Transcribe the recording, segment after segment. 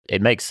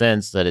it makes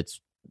sense that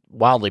it's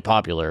wildly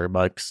popular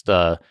amongst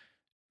I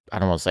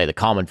don't want to say the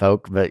common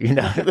folk, but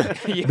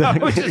I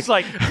was just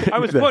like, I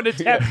was wanting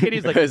to tap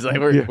Kenny's like,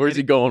 where's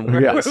he going?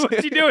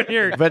 What's he doing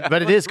here?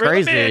 But it is Reel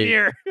him crazy. in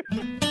here.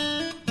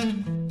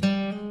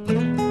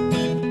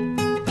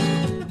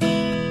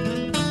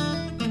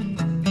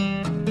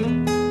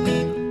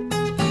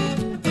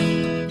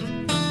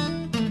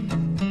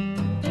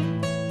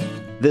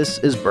 This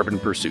is Bourbon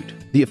Pursuit,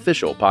 the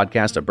official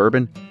podcast of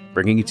bourbon,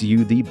 bringing to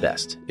you the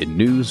best in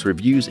news,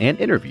 reviews, and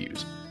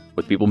interviews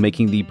with people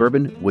making the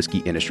bourbon whiskey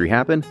industry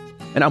happen,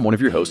 and I'm one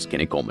of your hosts,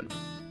 Kenny Coleman.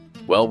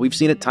 Well, we've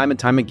seen it time and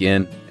time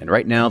again, and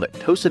right now the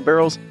toasted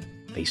barrels,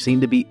 they seem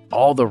to be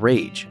all the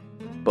rage.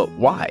 But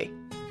why?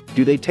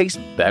 Do they taste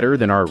better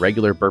than our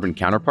regular bourbon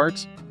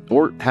counterparts?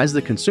 Or has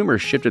the consumer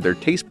shifted their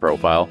taste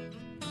profile?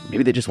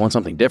 Maybe they just want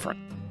something different.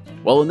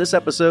 Well, in this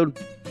episode,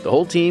 the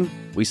whole team,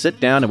 we sit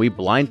down and we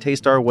blind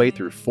taste our way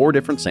through 4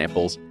 different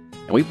samples,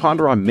 and we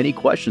ponder on many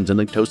questions in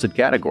the toasted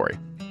category.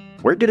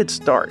 Where did it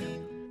start?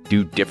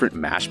 Do different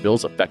mash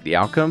bills affect the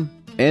outcome?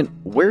 And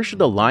where should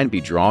the line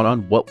be drawn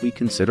on what we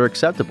consider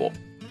acceptable?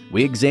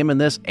 We examine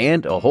this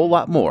and a whole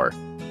lot more.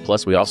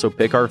 Plus, we also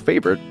pick our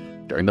favorite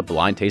during the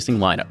blind tasting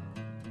lineup.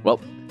 Well,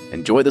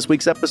 enjoy this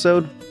week's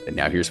episode, and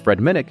now here's Fred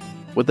Minnick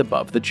with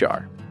Above the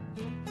Char.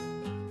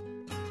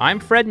 I'm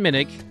Fred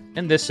Minnick,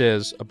 and this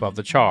is Above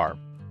the Char.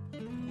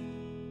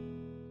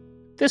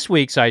 This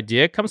week's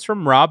idea comes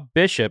from Rob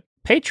Bishop,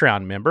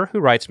 Patreon member, who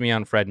writes me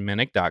on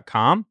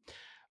fredminnick.com.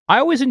 I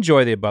always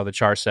enjoy the Above the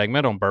Char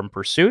segment on Bourbon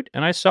Pursuit,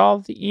 and I saw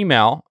the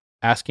email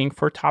asking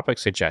for topic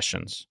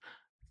suggestions.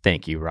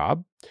 Thank you,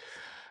 Rob.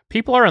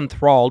 People are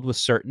enthralled with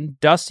certain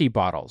Dusty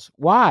bottles.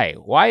 Why?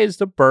 Why is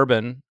the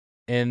bourbon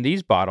in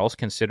these bottles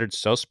considered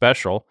so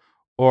special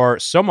or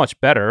so much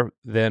better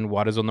than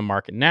what is on the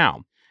market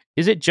now?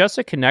 Is it just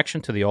a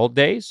connection to the old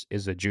days?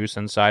 Is the juice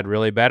inside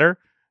really better?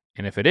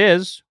 And if it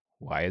is,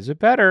 why is it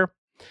better?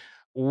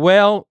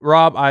 Well,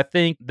 Rob, I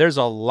think there's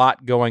a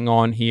lot going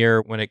on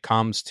here when it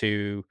comes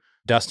to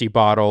Dusty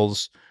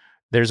bottles.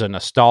 There's a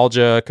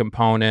nostalgia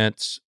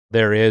component.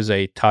 There is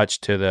a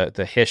touch to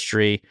the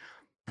history.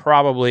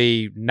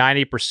 Probably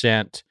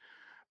 90%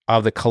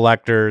 of the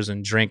collectors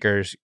and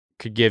drinkers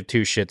could give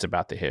 2 shits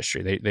about the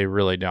history. They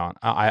really don't.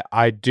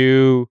 I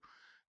do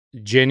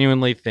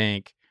genuinely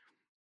think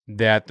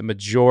that the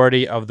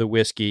majority of the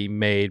whiskey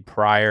made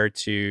prior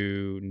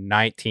to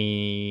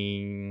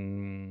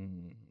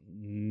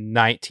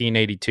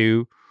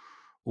 1982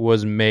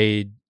 was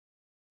made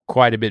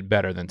quite a bit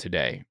better than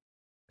today.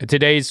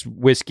 Today's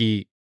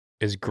whiskey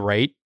is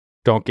great,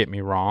 don't get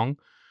me wrong,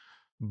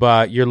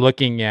 but you're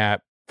looking at,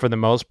 for the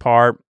most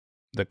part,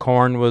 the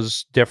corn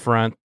was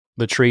different.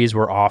 The trees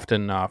were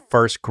often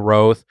first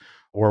growth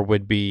or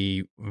would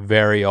be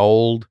very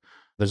old.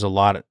 There's a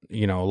lot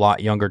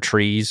younger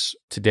trees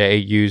today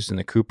used in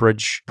the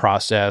cooperage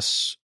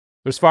process.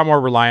 There's far more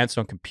reliance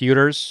on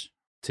computers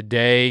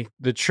today.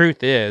 The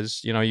truth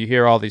is, you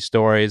hear all these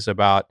stories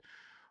about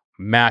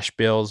mash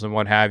bills and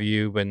what have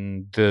you,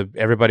 and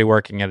everybody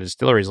working at a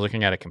distillery is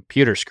looking at a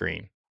computer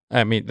screen.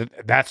 I mean,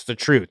 that's the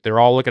truth. They're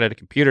all looking at a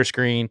computer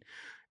screen,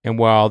 and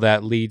while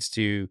that leads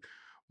to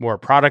more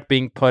product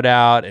being put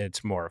out,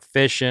 it's more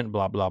efficient,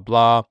 blah, blah,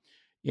 blah.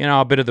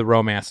 A bit of the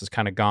romance is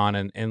kind of gone.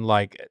 And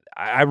like,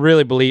 I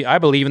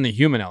believe in the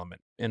human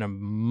element in a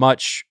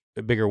much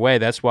bigger way.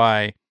 That's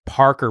why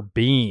Parker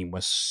Beam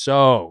was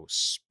so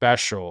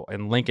special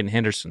and Lincoln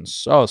Henderson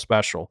so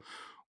special.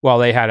 While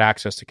they had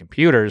access to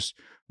computers,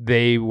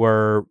 they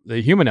were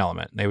the human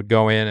element. They would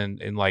go in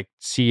and like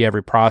see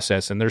every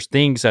process. And there's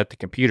things that the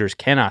computers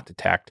cannot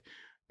detect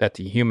that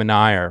the human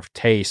eye or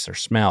taste or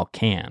smell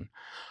can.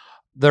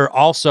 There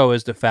also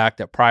is the fact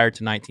that prior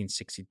to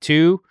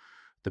 1962,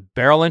 the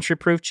barrel entry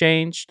proof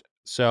changed.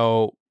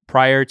 So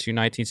prior to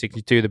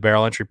 1962, the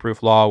barrel entry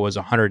proof law was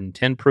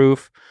 110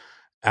 proof.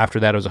 After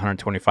that, it was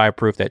 125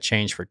 proof. That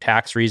changed for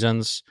tax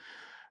reasons.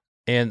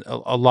 And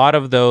a lot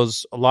of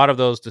those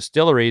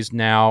distilleries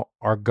now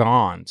are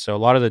gone. So a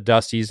lot of the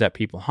Dusties that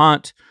people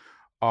hunt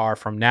are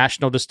from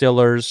national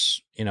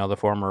distillers, the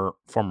former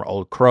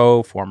Old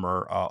Crow,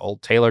 former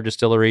Old Taylor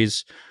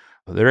distilleries.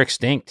 They're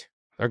extinct.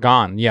 They're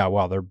gone. Yeah,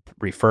 well, they're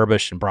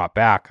refurbished and brought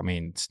back. I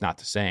mean, it's not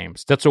the same.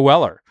 Stitzel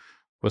Weller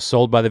was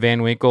sold by the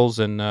Van Winkles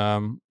in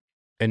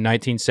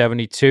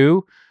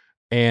 1972,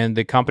 and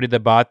the company that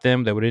bought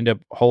them, that would end up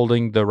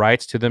holding the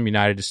rights to them,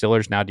 United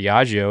Distillers, now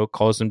Diageo,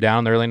 closed them down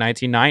in the early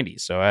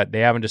 1990s. So they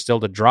haven't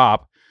distilled a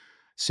drop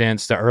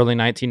since the early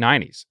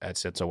 1990s at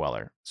Stitzel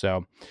Weller.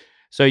 So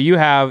you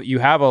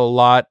have a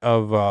lot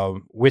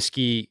of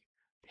whiskey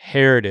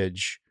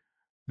heritage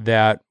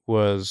that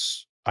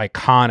was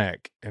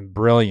iconic and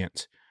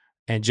brilliant,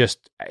 and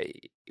just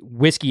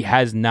whiskey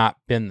has not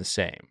been the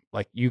same.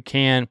 Like, you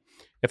can,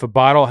 if a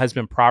bottle has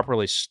been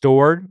properly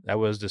stored, that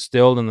was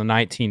distilled in the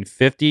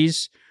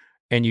 1950s,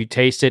 and you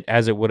taste it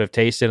as it would have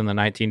tasted in the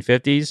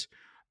 1950s,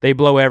 they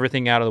blow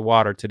everything out of the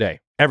water today.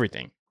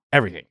 Everything.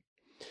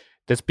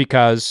 That's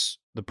because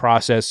the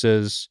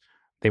processes,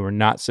 they were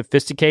not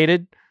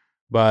sophisticated,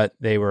 but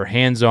they were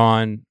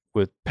hands-on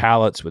with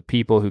palates, with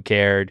people who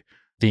cared.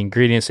 the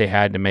ingredients they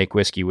had to make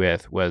whiskey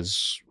with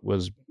was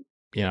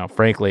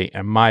frankly,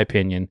 in my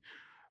opinion,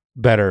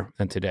 better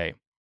than today.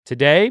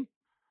 Today,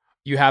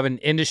 you have an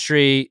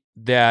industry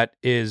that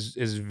is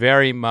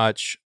very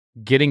much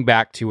getting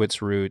back to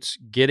its roots,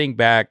 getting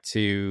back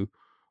to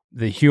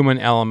the human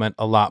element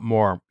a lot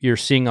more. You're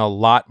seeing a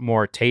lot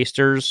more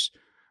tasters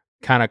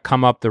kind of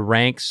come up the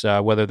ranks,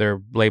 whether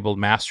they're labeled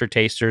master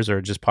tasters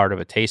or just part of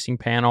a tasting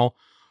panel.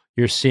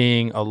 You're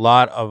seeing a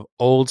lot of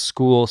old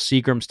school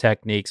Seagram's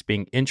techniques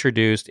being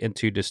introduced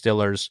into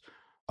distillers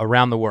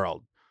around the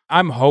world.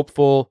 I'm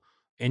hopeful,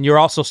 and you're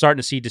also starting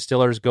to see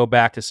distillers go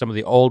back to some of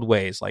the old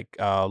ways, like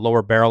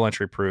lower barrel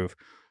entry proof,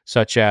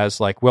 such as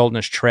like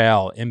Wilderness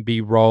Trail,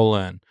 MB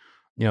Roland.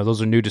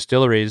 Those are new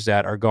distilleries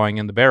that are going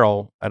in the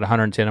barrel at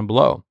 110 and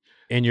below.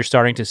 And you're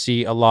starting to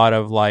see a lot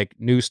of like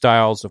new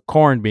styles of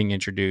corn being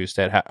introduced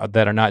that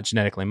are not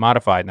genetically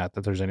modified. Not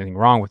that there's anything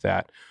wrong with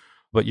that,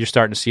 but you're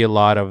starting to see a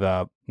lot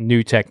of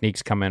new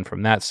techniques come in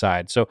from that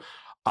side. So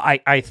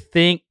I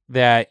think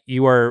that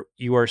you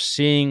are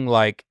seeing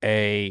like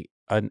an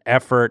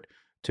effort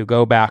to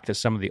go back to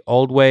some of the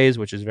old ways,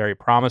 which is very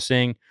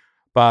promising.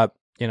 But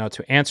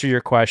to answer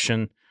your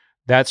question,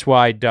 that's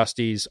why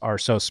Dusties are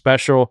so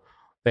special.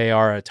 They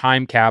are a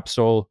time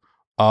capsule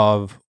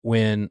of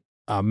when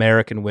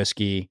American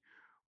whiskey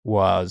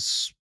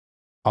was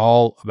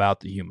all about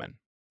the human.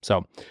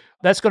 So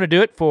that's going to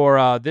do it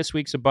for this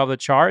week's Above the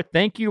Char.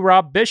 Thank you,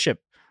 Rob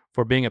Bishop,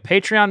 for being a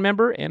Patreon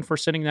member and for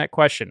sending that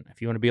question.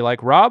 If you want to be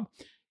like Rob,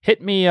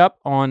 hit me up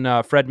on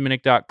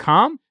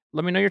fredminnick.com.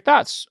 Let me know your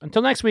thoughts.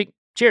 Until next week,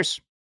 cheers.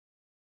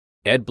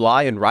 Ed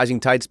Bly and Rising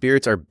Tide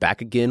Spirits are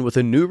back again with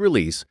a new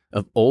release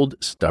of Old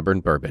Stubborn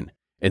Bourbon.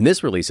 And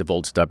this release of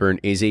Old Stubborn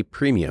is a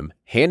premium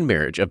hand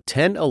marriage of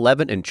 10,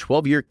 11, and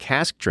 12-year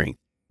cask strength,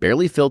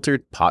 barely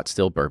filtered pot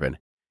still bourbon.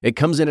 It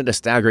comes in at a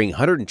staggering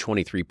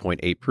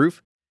 123.8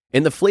 proof,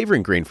 and the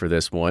flavoring grain for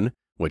this one,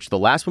 which the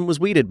last one was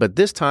wheated, but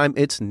this time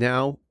it's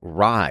now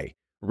rye.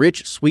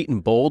 Rich, sweet,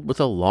 and bold with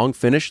a long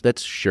finish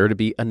that's sure to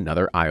be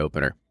another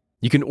eye-opener.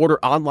 You can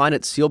order online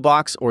at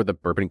Sealbox or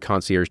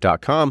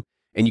thebourbonconcierge.com,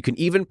 and you can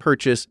even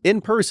purchase in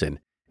person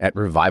at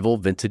Revival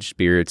Vintage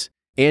Spirits,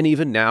 and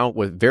even now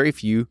with very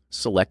few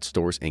select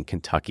stores in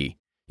Kentucky.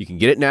 You can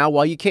get it now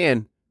while you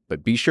can,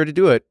 but be sure to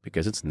do it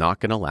because it's not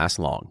going to last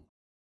long.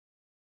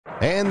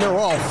 And they're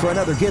off for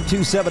another Get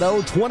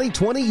 270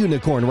 2020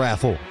 Unicorn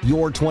Raffle.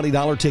 Your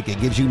 $20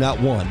 ticket gives you not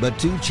one, but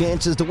two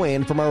chances to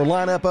win from our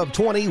lineup of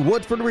 20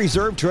 Woodford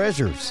Reserve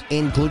treasures,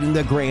 including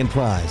the grand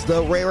prize,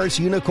 the rarest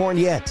unicorn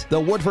yet, the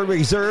Woodford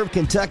Reserve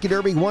Kentucky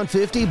Derby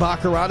 150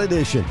 Baccarat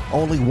Edition.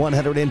 Only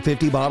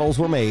 150 bottles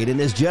were made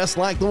and is just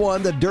like the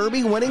one the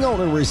Derby winning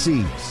owner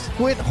receives.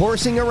 Quit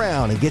horsing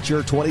around and get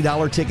your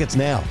 $20 tickets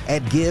now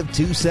at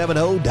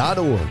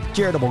give270.org.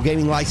 Charitable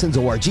Gaming License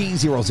ORG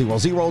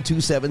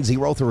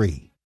 0002703.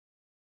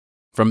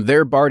 From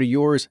their bar to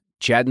yours,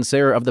 Chad and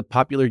Sarah of the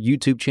popular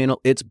YouTube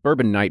channel It's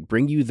Bourbon Night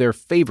bring you their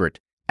favorite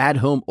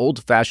at-home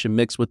old-fashioned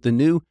mix with the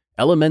new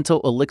Elemental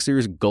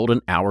Elixirs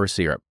Golden Hour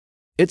Syrup.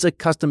 It's a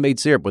custom-made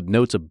syrup with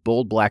notes of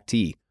bold black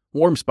tea,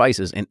 warm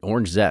spices, and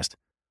orange zest.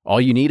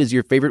 All you need is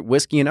your favorite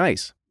whiskey and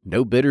ice.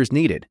 No bitters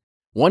needed.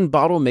 One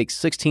bottle makes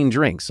 16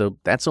 drinks, so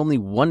that's only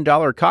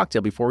 $1 a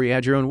cocktail before you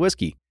add your own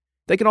whiskey.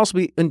 They can also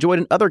be enjoyed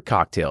in other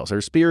cocktails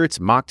or spirits,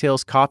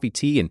 mocktails, coffee,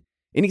 tea, and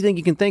anything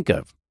you can think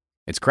of.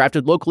 It's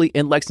crafted locally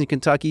in Lexington,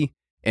 Kentucky,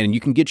 and you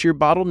can get your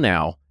bottle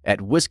now at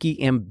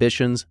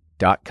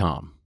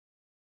whiskeyambitions.com.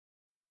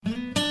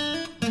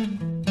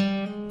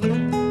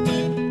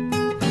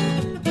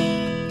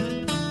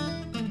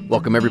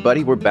 Welcome,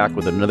 everybody. We're back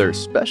with another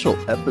special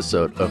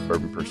episode of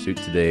Bourbon Pursuit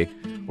today.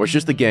 Well, it's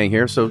just the gang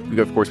here. So,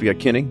 of course, we got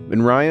Kenny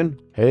and Ryan.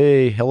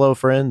 Hey, hello,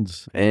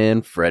 friends.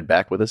 And Fred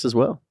back with us as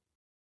well.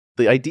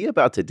 The idea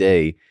about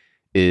today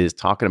is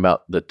talking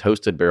about the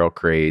toasted barrel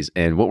craze,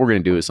 and what we're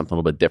going to do is something a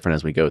little bit different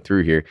as we go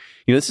through here.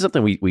 This is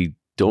something we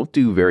don't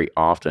do very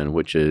often,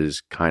 which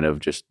is kind of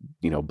just,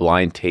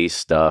 blind taste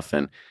stuff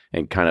and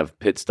kind of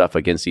pit stuff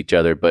against each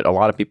other. But a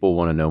lot of people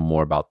want to know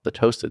more about the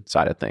toasted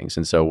side of things.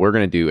 And so we're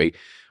going to do a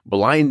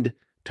blind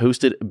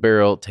toasted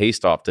barrel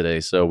taste off today.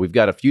 So we've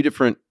got a few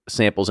different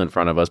samples in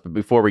front of us, but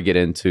before we get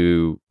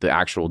into the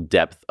actual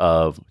depth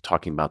of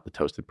talking about the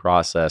toasted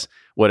process,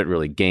 what it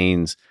really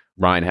gains,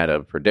 Ryan had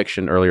a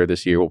prediction earlier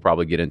this year. We'll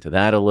probably get into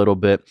that a little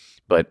bit.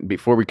 But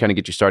before we kind of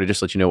get you started,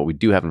 just let you know what we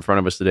do have in front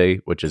of us today,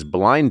 which is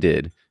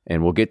blinded,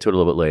 and we'll get to it a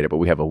little bit later. But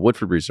we have a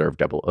Woodford Reserve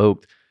Double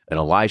Oaked, an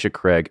Elijah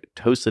Craig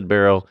Toasted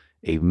Barrel,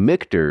 a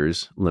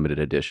Michter's limited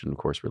edition, of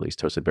course, released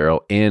Toasted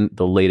Barrel, and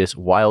the latest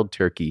Wild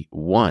Turkey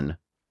 1,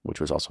 which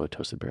was also a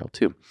toasted barrel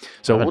too.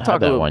 So we'll talk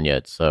about that one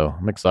yet, so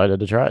I'm excited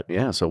to try it.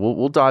 Yeah, so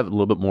we'll dive a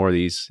little bit more of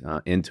these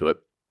into it.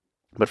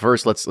 But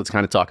first, let's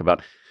kind of talk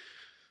about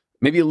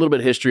maybe a little bit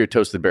of history of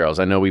toasted barrels.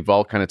 I know we've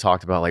all kind of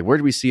talked about, like, where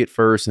did we see it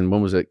first and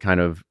when was it kind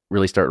of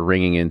really start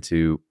ringing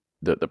into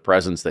the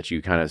presence that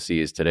you kind of see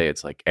is today.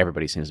 It's like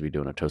everybody seems to be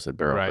doing a toasted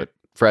barrel. Right. But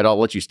Fred, I'll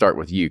let you start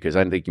with you because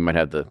I think you might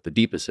have the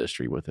deepest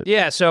history with it.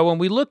 Yeah, so when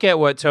we look at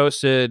what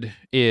toasted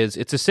is,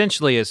 it's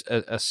essentially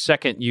a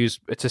second use.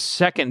 It's a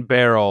second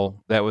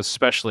barrel that was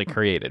specially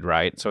created,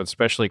 right? So it's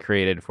specially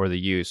created for the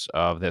use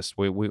of this.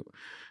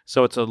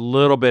 So it's a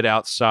little bit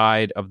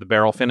outside of the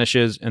barrel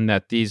finishes in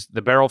that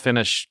the barrel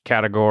finish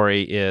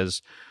category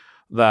is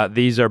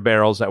these are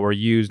barrels that were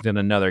used in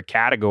another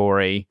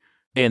category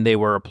and they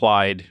were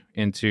applied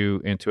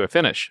into a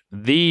finish.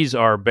 These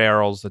are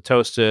barrels, the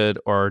toasted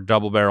or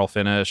double barrel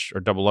finish or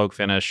double oak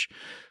finish.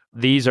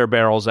 These are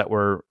barrels that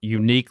were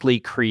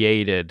uniquely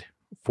created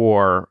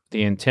for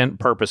the intent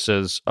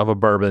purposes of a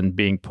bourbon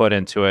being put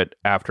into it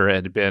after it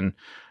had been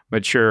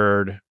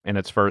matured in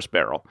its first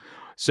barrel.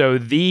 So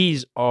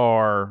these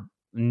are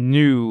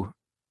new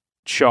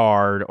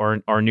charred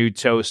or new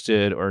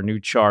toasted or new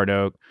charred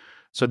oak.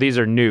 So these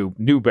are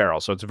new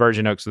barrels. So it's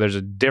virgin oak. So there's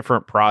a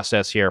different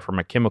process here from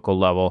a chemical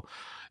level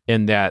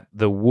in that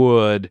the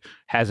wood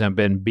hasn't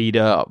been beat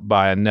up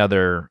by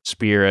another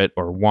spirit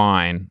or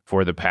wine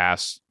for the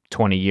past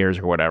 20 years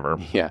or whatever.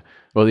 Yeah.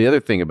 Well, the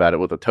other thing about it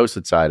with the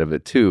toasted side of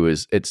it too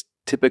is it's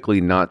typically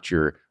not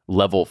your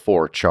level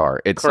 4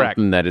 char. It's Correct.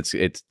 something that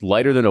it's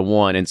lighter than a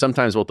 1. And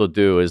sometimes what they'll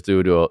do is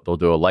they'll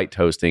do a light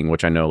toasting,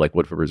 which I know like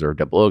Woodford Reserve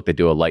Double Oak, they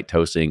do a light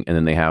toasting and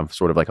then they have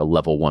sort of like a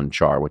level 1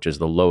 char, which is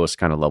the lowest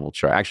kind of level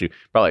char. Actually,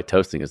 probably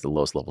toasting is the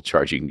lowest level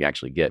char you can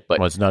actually get. But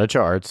Well, it's not a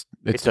char. It's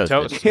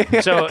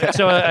toasted.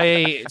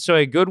 So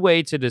a good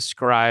way to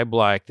describe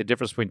like the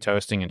difference between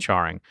toasting and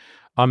charring.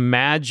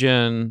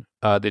 Imagine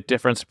the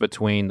difference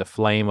between the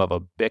flame of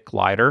a Bic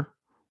lighter,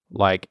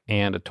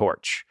 and a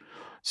torch.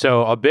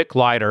 So a Bic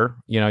lighter,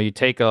 you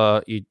take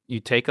a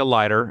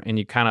lighter and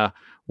you kind of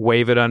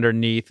wave it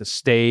underneath a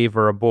stave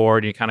or a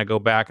board. And you kind of go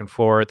back and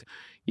forth.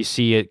 You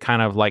see it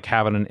kind of like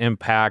having an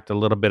impact, a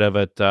little bit of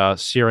it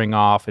searing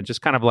off, and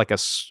just kind of like a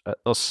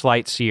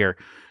slight sear.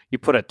 You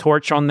put a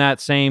torch on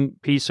that same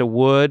piece of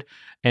wood,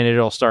 and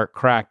it'll start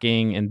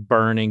cracking and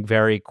burning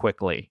very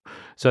quickly.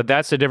 So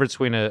that's the difference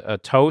between a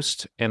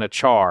toast and a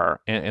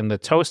char. And the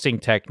toasting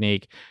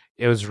technique,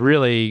 it was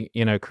really,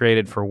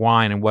 created for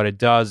wine. And what it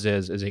does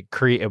is it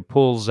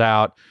pulls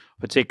out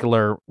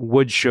particular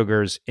wood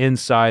sugars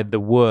inside the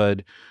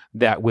wood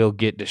that will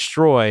get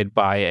destroyed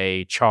by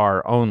a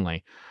char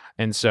only.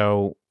 And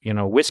so,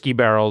 whiskey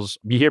barrels,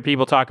 you hear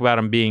people talk about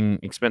them being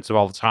expensive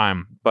all the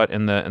time, but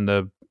in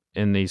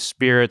the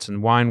spirits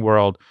and wine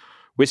world,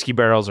 whiskey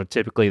barrels are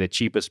typically the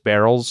cheapest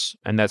barrels,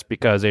 and that's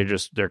because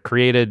they're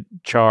created,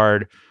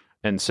 charred,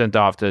 and sent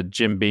off to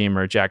Jim Beam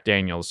or Jack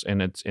Daniels.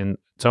 And it's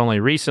only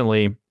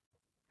recently.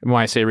 When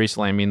I say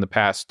recently, I mean the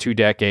past 2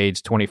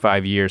 decades,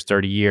 25 years,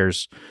 30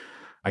 years.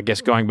 I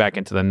guess going back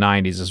into the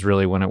 90s is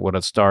really when it would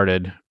have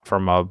started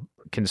from a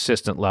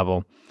consistent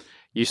level.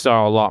 You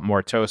saw a lot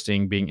more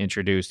toasting being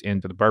introduced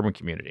into the bourbon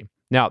community.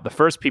 Now, the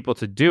first people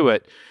to do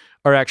it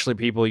are actually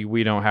people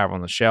we don't have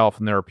on the shelf,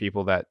 and there are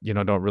people that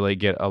don't really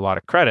get a lot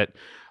of credit.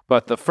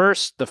 But the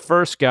first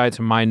guy,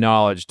 to my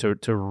knowledge,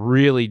 to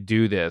really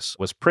do this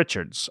was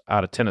Pritchard's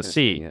out of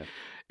Tennessee. Yeah.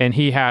 And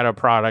he had a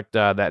product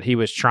that he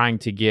was trying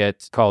to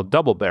get called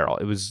Double Barrel.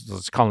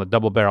 Let's call it a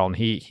Double Barrel. And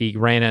he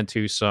ran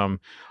into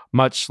some,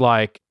 much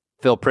like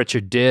Phil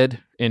Pritchard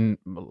did in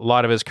a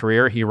lot of his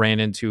career, he ran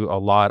into a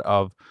lot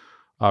of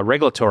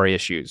regulatory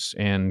issues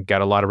and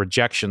got a lot of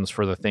rejections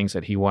for the things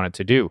that he wanted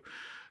to do.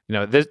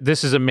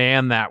 This is a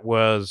man that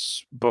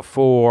was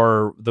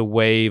before the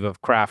wave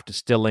of craft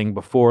distilling,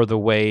 before the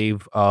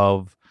wave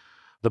of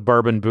the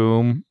bourbon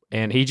boom.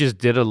 And he just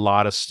did a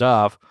lot of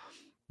stuff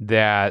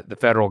that the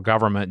federal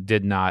government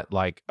did not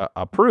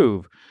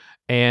approve,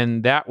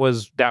 and that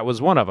was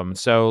one of them.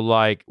 So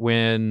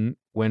when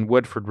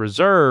Woodford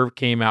Reserve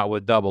came out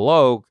with Double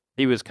Oak,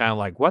 he was kind of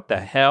like, "What the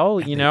hell?"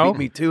 They beat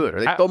me to it.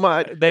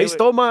 Or they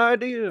stole my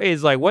idea.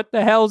 He's like, "What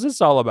the hell is this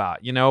all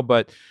about?"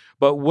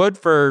 But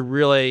Woodford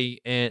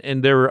really,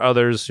 and there were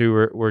others who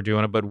were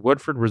doing it, but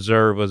Woodford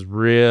Reserve was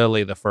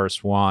really the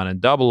first one, and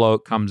Double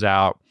Oak comes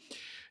out,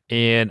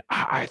 and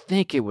I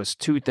think it was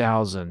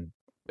 2000.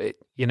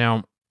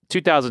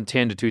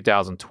 2010 to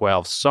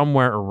 2012,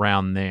 somewhere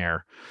around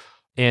there.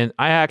 And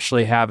I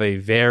actually have a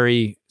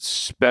very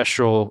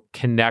special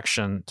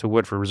connection to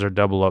Woodford Reserve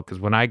Double Oak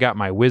because when I got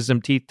my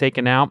wisdom teeth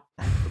taken out,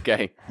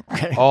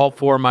 all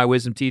 4 of my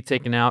wisdom teeth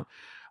taken out,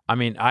 I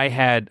mean, I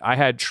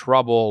had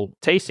trouble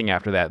tasting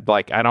after that.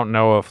 I don't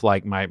know if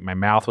my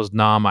mouth was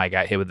numb, I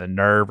got hit with a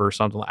nerve or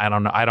something. I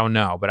don't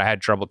know, but I had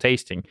trouble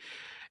tasting.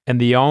 And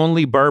the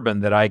only bourbon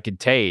that I could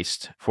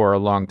taste for a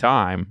long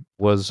time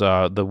was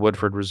the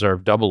Woodford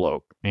Reserve Double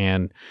Oak,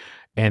 and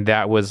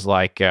that was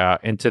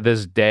and to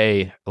this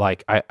day,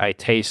 I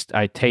taste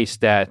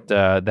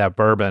that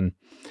bourbon,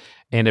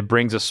 and it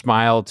brings a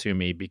smile to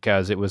me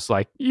because it was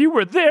like, you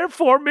were there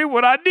for me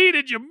when I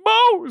needed you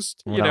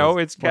most.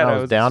 It's kind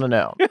of down and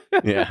out.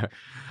 Yeah.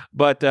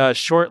 But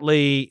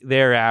shortly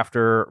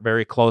thereafter,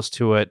 very close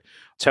to it,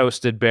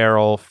 Toasted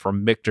Barrel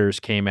from Michter's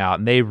came out,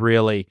 and they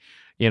really.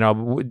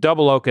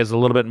 Double Oak is a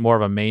little bit more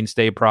of a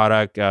mainstay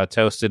product.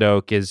 Toasted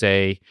Oak is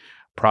a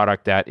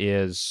product that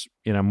is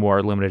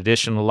more limited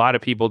edition. A lot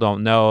of people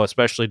don't know,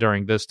 especially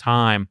during this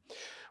time,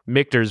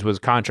 Michter's was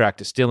contract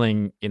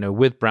distilling,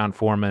 with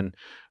Brown-Forman,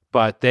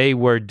 but they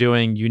were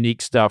doing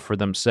unique stuff for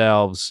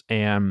themselves.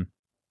 And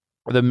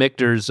the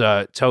Michter's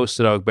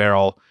toasted oak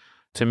barrel,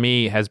 to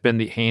me, has been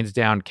the hands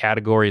down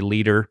category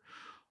leader.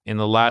 In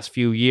the last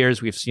few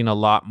years, we've seen a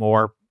lot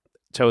more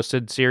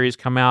toasted series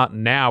come out.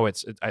 Now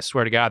I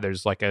swear to God,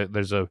 there's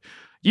a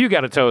you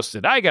got a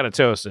toasted, I got a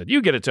toasted, you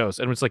get a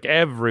toasted. And it's like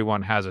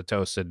everyone has a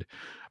toasted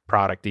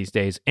product these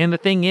days. And the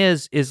thing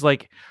is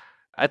like,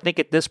 I think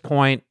at this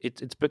point,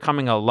 it's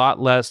becoming a lot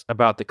less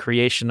about the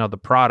creation of the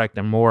product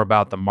and more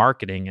about the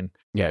marketing. And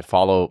Yeah, you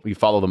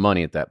follow the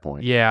money at that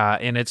point. yeah,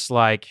 and it's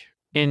like,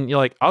 and you're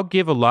like, I'll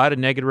give a lot of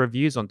negative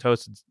reviews on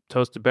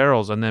toasted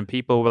barrels, and then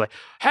people were like,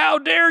 "How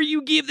dare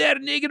you give that a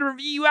negative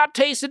review? I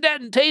tasted that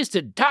and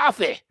tasted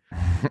toffee."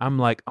 I'm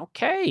like,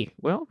 okay,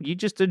 well, you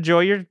just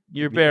enjoy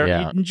your barrel,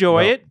 Yeah. you enjoy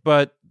Well- it,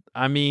 but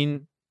I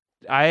mean,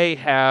 I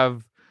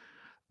have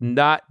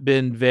not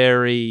been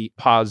very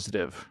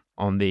positive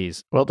on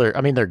these. Well,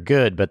 they're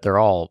good, but they're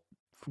all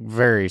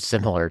very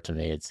similar to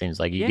me. It seems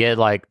like you Yeah. get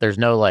like there's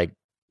no like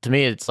to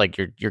me. It's like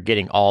you're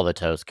getting all the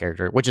toast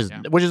character, which is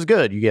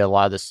good. You get a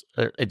lot of this.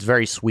 It's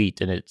very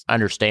sweet, and I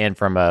understand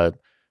from a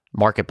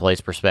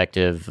marketplace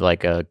perspective,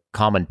 like a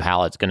common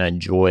palate's going to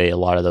enjoy a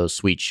lot of those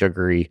sweet,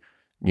 sugary,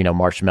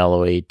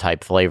 marshmallowy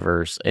type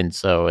flavors, and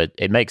so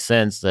it makes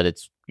sense that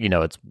it's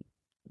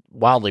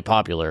wildly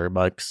popular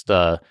amongst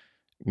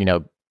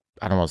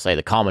I don't want to say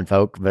the common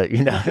folk, but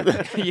Yeah,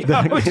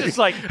 I was just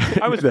like,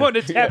 I was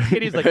putting a tap,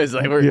 and he's like, It's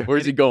like,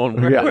 where's he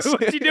going?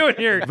 what's he doing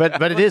here?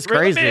 but it is Reel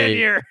him in crazy.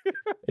 here.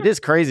 It is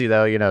crazy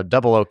though.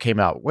 Double Oak came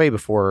out way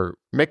before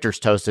Michter's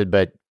toasted,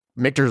 but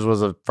Michter's was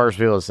the first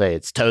people to say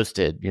it's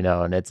toasted.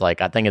 And it's like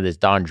I think of this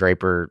Don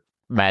Draper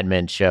Mad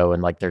Men show,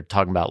 and like they're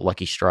talking about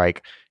Lucky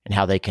Strike and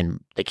how they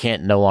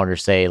can't no longer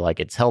say like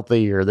it's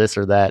healthy or this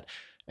or that,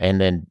 and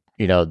then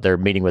they're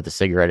meeting with the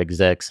cigarette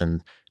execs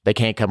and they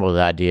can't come up with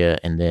an idea,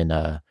 and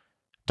then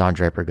Don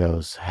Draper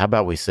goes, "How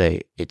about we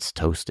say it's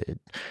toasted?"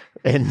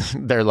 And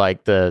they're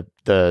like the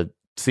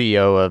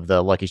CEO of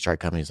the Lucky Strike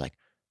company is like,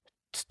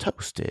 "It's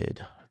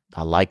toasted.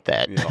 I like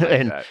that." Yeah, I like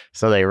and that.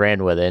 so they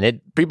ran with it.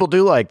 And people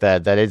do like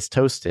that it's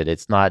toasted.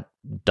 It's not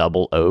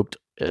double oaked.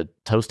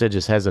 Toasted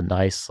just has a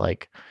nice,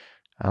 like,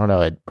 I don't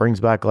know, it brings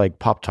back like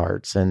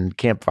Pop-Tarts and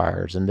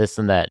campfires and this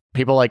and that.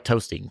 People like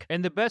toasting.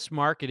 And the best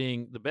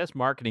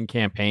marketing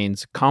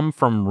campaigns come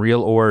from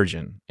real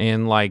origin.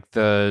 And like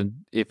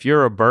if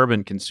you're a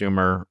bourbon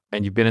consumer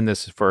and you've been in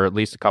this for at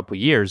least a couple of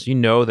years, you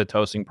know the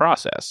toasting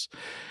process.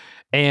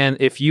 And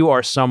if you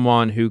are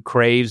someone who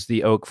craves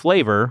the oak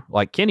flavor,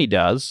 like Kenny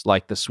does,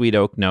 like the sweet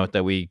oak note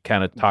that we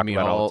kind of talk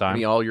about all the time, Give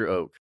me all your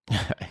oak.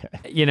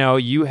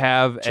 you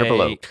have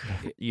Triple oak.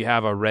 you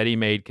have a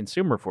ready-made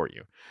consumer for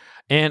you.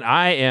 And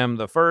I am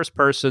the first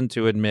person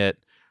to admit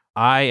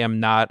I am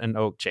not an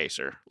oak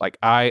chaser. Like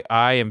I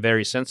am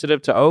very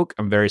sensitive to oak.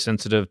 I'm very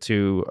sensitive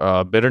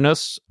to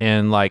bitterness,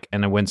 and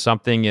when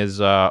something is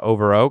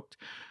over oaked,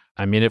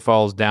 I mean, it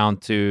falls down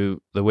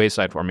to the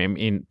wayside for me. I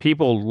mean,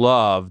 people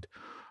loved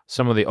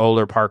some of the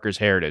older Parker's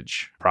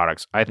Heritage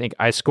products. I think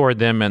I scored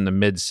them in the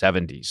mid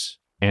 70s,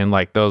 and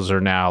like those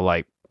are now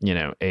like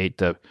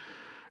 $800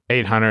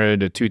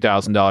 to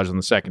 $2,000 on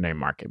the secondary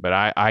market. But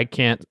I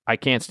can't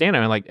stand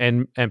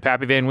them. And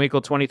Pappy Van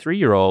Winkle,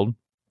 23-year-old,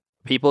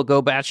 people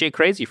go batshit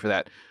crazy for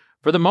that.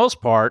 For the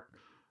most part,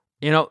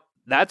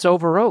 that's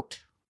over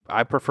oaked.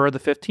 I prefer the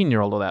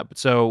 15-year-old of that. But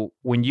so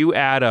when you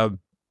add an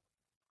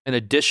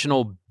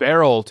additional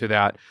barrel to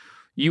that,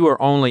 you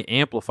are only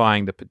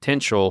amplifying the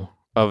potential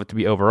of it to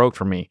be over oaked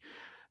for me.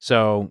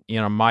 So,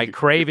 my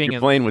craving... You're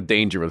playing with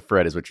danger with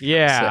Fred is what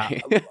you're trying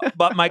to say.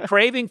 But my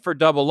craving for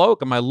double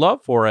oak and my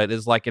love for it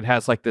is like it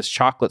has like this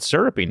chocolate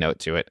syrupy note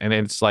to it. And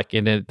it's like,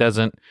 and it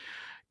doesn't...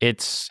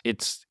 It's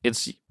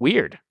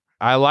weird.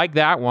 I like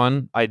that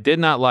one. I did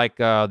not like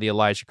the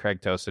Elijah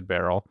Craig Toasted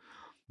Barrel.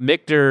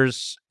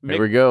 Michter's...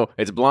 Here we go.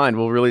 It's blind.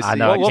 We'll really see. I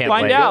know. I We'll can't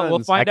find wait. out. We'll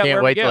find I out can't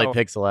where wait we till go. he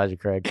picks Elijah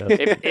Craig.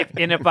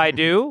 If I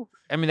do,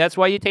 I mean, that's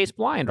why you taste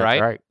blind, That's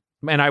right? right.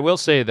 And I will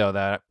say, though,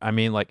 that, I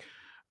mean, like,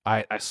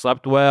 I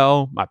slept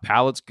well. My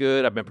palate's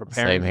good. I've been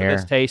preparing Same for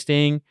this here.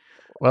 tasting.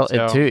 Well,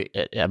 So-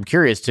 I'm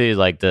curious too.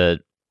 Like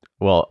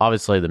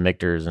obviously the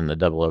Michter's and the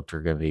double oaked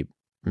are going to be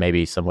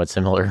maybe somewhat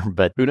similar,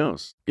 but Who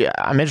knows? yeah,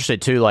 I'm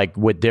interested too. Like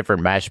with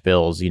different mash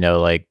bills,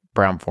 like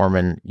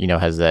Brown-Forman,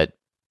 has that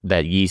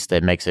yeast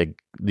that makes it,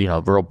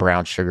 real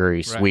brown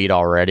sugary sweet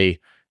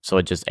already. So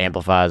it just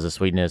amplifies the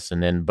sweetness.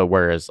 And then, but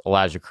whereas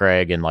Elijah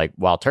Craig and like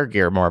Wild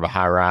Turkey are more of a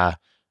higher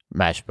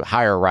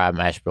rye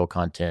mash bill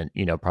content,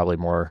 probably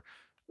more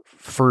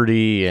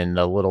fruity and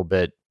a little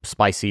bit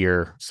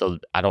spicier. So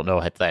I don't know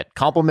if that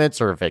complements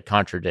or if it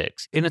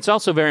contradicts. And it's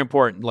also very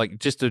important, like,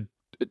 just to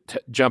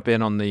jump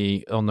in on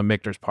the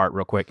Michter's part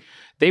real quick.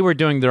 They were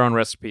doing their own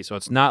recipe, so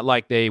it's not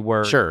like they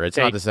were... Sure, it's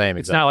not the same.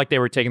 It's not like they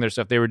were taking their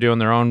stuff. They were doing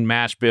their own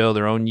mash bill,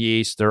 their own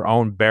yeast, their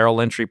own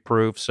barrel entry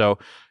proof. So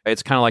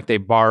it's kind of like they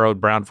borrowed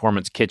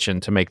Brown-Forman's kitchen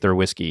to make their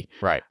whiskey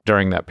Right.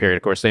 during that period.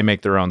 Of course, they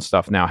make their own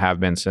stuff now, have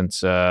been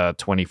since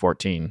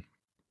 2014.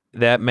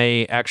 that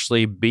may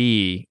actually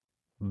be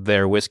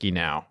their whiskey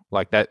now.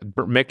 Like that,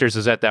 Michter's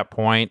is at that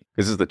point.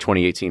 This is the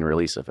 2018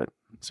 release of it.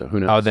 So who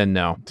knows? Oh, then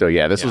no. So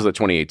yeah, this was the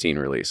 2018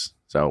 release.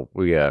 So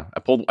we I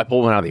pulled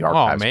one out of the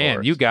archives. Oh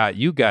man, you got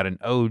an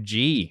OG.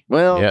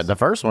 Well, Yeah, the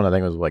first one I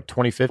think was like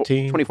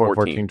 2015,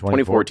 2014.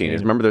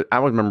 2014. I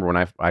remember when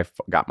I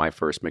got my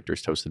first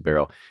Michter's Toasted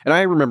Barrel, and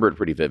I remember it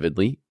pretty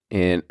vividly.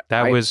 And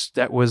That was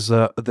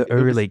the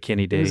early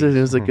Kenny days. It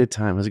was a good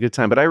time. It was a good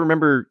time. But I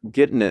remember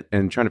getting it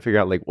and trying to figure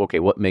out like, okay,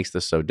 what makes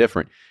this so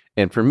different?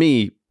 And for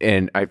me,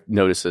 and I've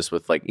noticed this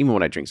with like even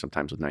when I drink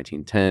sometimes with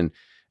 1910.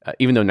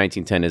 Even though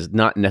 1910 is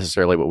not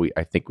necessarily what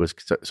I think was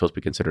supposed to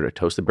be considered a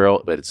toasted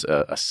barrel, but it's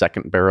a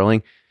second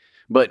barreling.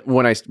 But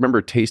when I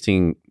remember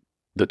tasting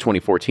the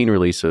 2014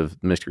 release of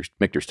Michter's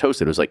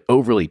Toasted, it was like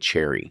overly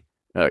cherry,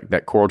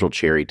 that cordial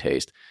cherry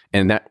taste.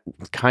 And that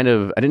kind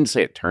of, I didn't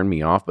say it turned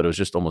me off, but it was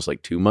just almost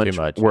like too much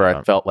where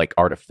I felt like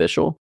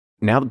artificial.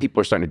 Now that people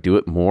are starting to do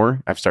it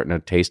more, I'm starting to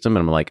taste them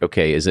and I'm like,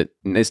 okay,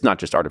 it's not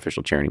just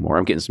artificial cherry anymore.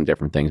 I'm getting some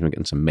different things. I'm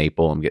getting some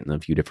maple. I'm getting a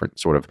few different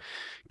sort of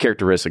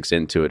characteristics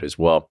into it as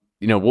well.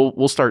 You know,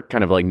 we'll start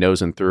kind of like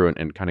nosing through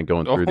and kind of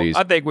going through these.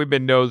 I think we've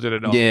been nosing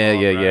it all.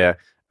 Yeah.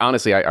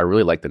 Honestly, I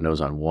really like the nose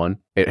on one.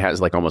 It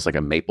has like almost like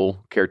a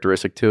maple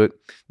characteristic to it.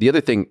 The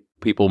other thing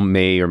people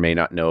may or may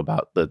not know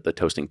about the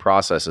toasting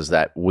process is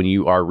that when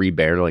you are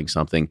rebarreling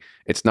something,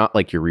 it's not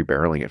like you're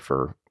rebarreling it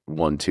for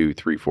 1, 2,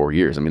 3, 4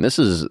 years. I mean, this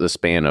is the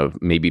span of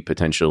maybe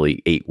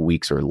potentially 8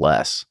 weeks or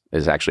less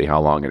is actually how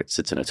long it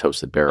sits in a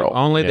toasted barrel. Like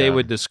only they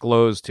would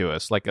disclose to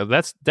us. Like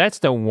that's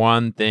the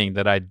one thing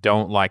that I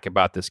don't like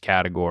about this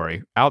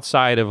category.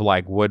 Outside of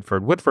like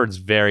Woodford. Woodford's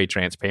very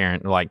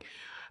transparent. Like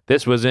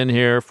this was in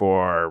here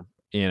for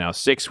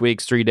 6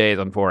 weeks, 3 days,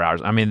 and 4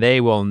 hours. I mean,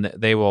 they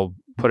will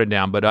put it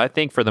down. But I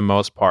think for the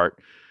most part,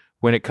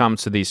 when it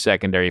comes to these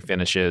secondary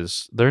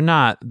finishes, they're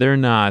not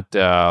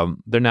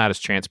as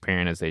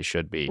transparent as they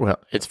should be. Well,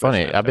 it's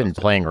funny. I've been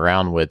playing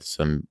around with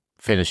some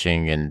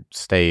finishing and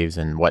staves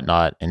and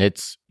whatnot, and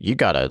you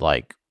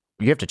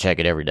have to check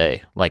it every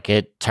day. Like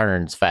it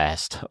turns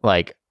fast.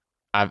 Like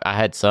I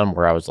had some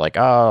where I was like,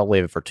 oh, I'll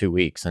leave it for 2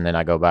 weeks, and then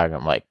I go back and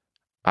I'm like,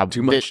 I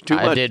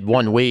did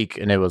 1 week,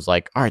 and it was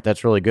like, all right,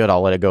 that's really good.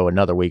 I'll let it go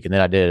another week, and then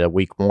I did it a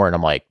week more, and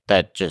I'm like,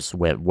 that just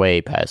went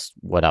way past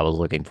what I was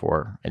looking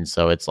for, and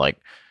so it's like.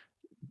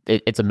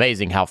 It's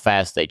amazing how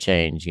fast they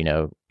change,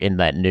 in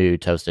that new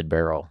toasted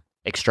barrel,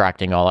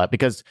 extracting all that.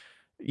 Because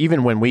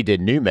even when we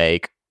did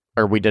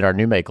we did our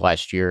new make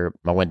last year,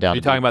 I went down.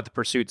 You're talking about the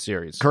Pursuit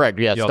series. Correct.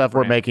 Yeah. Stuff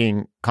we're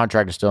making,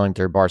 contract distilling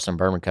through Barson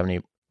Bourbon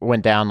Company.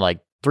 Went down like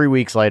 3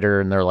 weeks later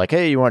and they're like,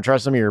 hey, you want to try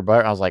some of your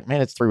bourbon? I was like,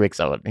 man, it's 3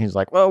 weeks of it. And he's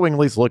like, well, we can at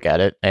least look at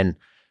it. And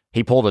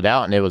he pulled it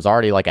out and it was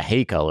already like a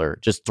hay color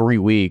just 3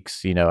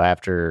 weeks,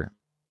 after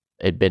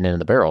it'd been in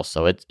the barrel.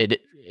 So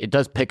it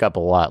does pick up a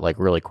lot, like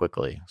really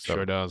quickly. So,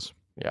 sure does.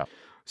 Yeah.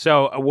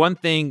 So one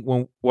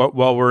thing,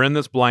 while we're in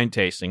this blind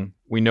tasting,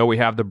 we know we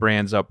have the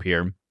brands up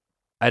here.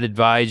 I'd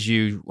advise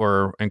you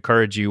or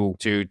encourage you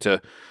to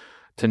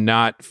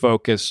not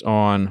focus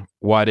on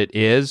what it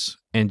is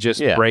and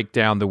just break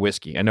down the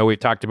whiskey. I know we've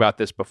talked about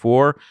this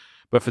before,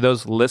 but for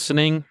those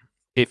listening,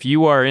 if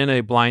you are in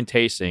a blind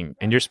tasting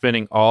and you're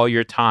spending all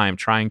your time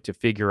trying to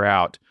figure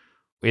out,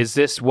 is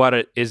this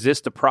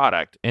the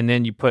product? And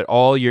then you put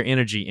all your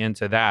energy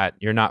into that.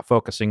 You're not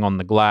focusing on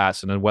the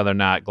glass and whether or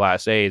not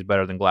glass A is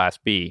better than glass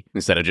B.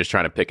 Instead of just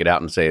trying to pick it out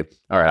and say,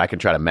 all right, I can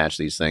try to match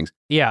these things.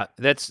 Yeah,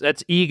 that's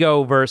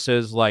ego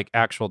versus like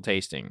actual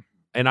tasting.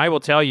 And I will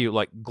tell you,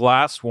 like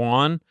glass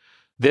one,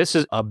 this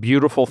is a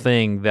beautiful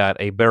thing that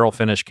a barrel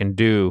finish can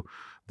do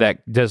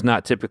that does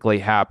not typically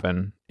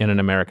happen in an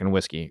American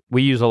whiskey.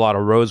 We use a lot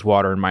of rose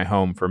water in my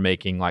home for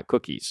making like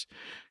cookies.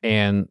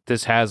 And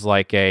this has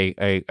like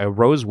a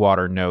rose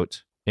water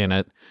note in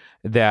it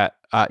that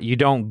you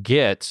don't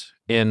get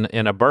in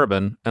a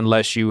bourbon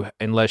unless you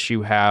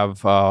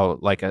have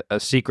like a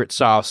secret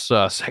sauce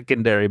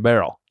secondary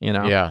barrel,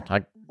 Yeah,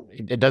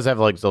 it does have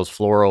like those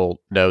floral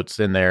notes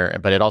in there,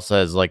 but it also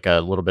has like a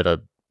little bit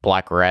of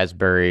black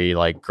raspberry,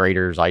 like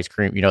Grater's ice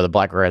cream, the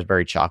black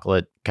raspberry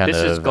chocolate kind of.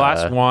 This is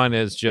glass one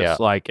is just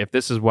like, if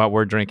this is what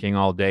we're drinking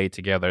all day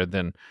together,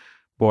 then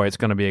boy, it's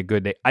going to be a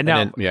good day.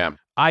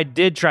 I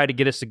did try to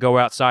get us to go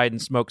outside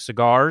and smoke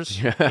cigars.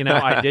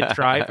 I did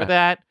try for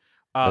that.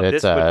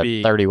 This would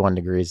be 31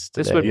 degrees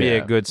today. This would be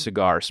a good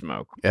cigar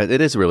smoke. Yeah, it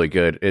is really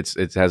good.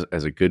 It has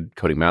a good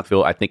coating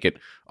mouthfeel. I think it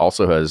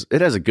also has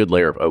a good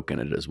layer of oak in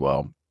it as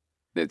well.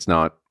 It's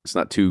not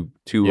too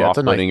off-putting. It's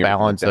a nice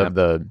balance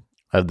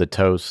of the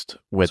toast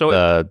with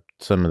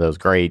some of those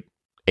great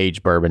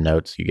aged bourbon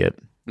notes you get.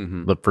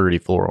 Mm-hmm. The fruity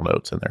floral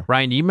notes in there.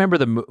 Ryan, do you remember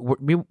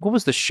what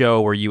was the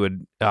show where you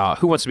would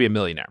Who Wants to Be a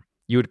Millionaire?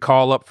 You would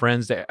call up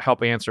friends to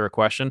help answer a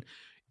question.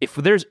 If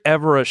there's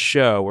ever a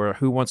show where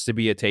Who Wants to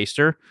Be a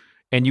Taster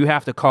and you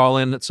have to call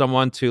in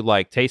someone to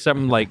like taste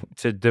something, like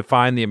to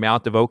define the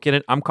amount of oak in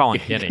it, I'm calling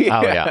Kenny.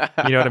 Oh yeah.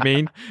 You know what I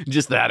mean?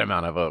 Just that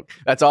amount of oak.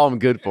 That's all I'm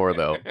good for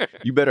though.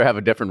 You better have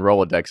a different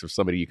Rolodex of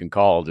somebody you can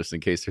call just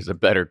in case there's a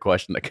better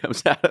question that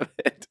comes out of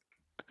it.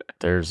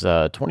 There's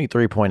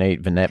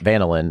 23.8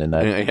 vanillin in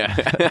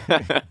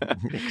that.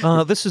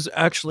 Yeah. This is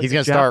actually He's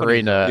going to start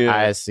reading a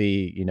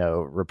ISC,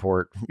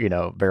 report,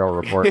 barrel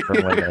report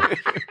from when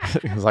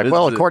it's like,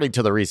 according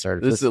to the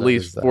research, this is at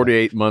least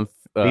 48-month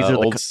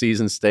old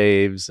season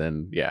staves,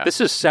 and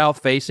this is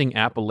south-facing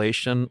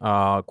appellation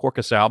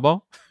Quercus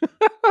alba.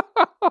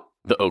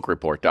 The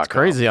oakreport.com. It's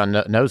crazy on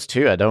nose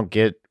 2. I don't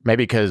get,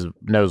 maybe because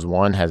nose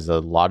 1 has a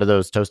lot of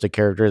those toasted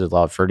characters, a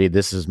lot of fruity.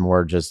 This is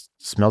more just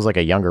smells like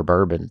a younger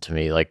bourbon to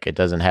me. Like it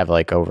doesn't have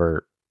like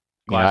over.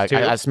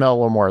 I smell a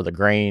little more of the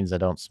grains. I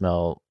don't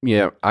smell.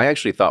 Yeah, I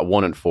actually thought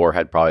 1 and 4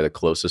 had probably the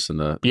closest in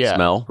the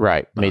smell.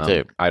 Right, me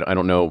too. I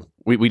don't know.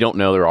 We don't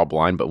know. They're all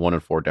blind, but 1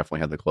 and 4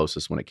 definitely had the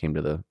closest when it came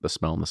to the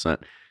smell and the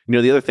scent.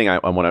 The other thing I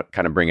want to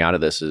kind of bring out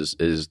of this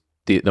is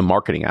the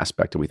marketing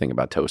aspect that we think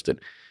about toasted.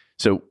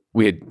 So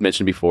we had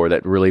mentioned before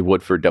that really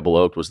Woodford Double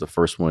Oaked was the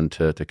first one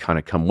to kind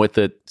of come with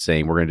it,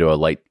 saying we're going to do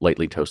a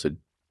lightly toasted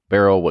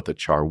barrel with a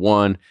char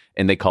 1,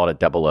 and they called it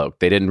Double Oak.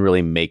 They didn't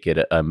really make it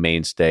a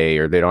mainstay,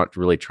 or they're not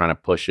really trying to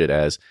push it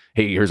as,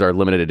 hey, here's our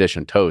limited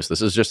edition toast.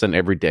 This is just an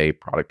everyday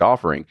product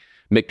offering.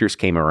 Michter's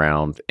came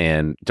around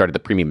and started the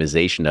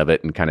premiumization of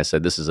it and kind of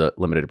said this is a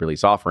limited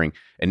release offering.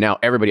 And now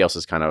everybody else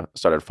has kind of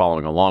started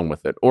following along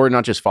with it, or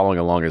not just following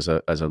along as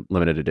a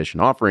limited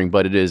edition offering,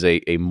 but it is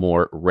a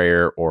more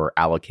rare or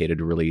allocated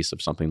release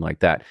of something like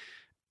that.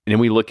 And then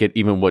we look at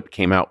even what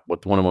came out,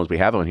 what one of the ones we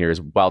have on here is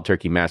Wild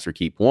Turkey Master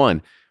Keep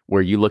 1,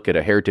 where you look at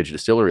a heritage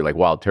distillery like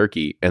Wild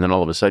Turkey, and then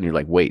all of a sudden you're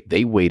like, wait,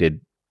 they waited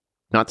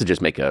not to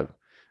just make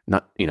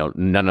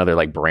none other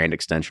like brand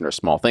extension or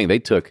small thing. They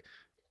took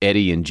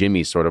Eddie and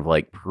Jimmy's sort of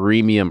like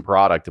premium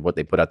product of what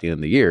they put out at the end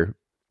of the year,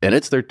 and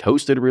it's their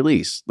toasted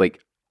release. Like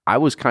it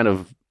was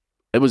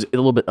a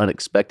little bit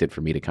unexpected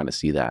for me to kind of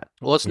see that.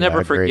 Well, let's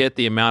never forget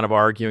the amount of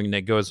arguing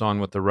that goes on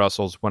with the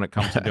Russells when it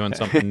comes to doing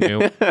something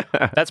new.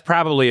 That's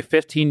probably a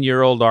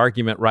 15-year-old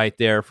argument right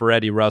there for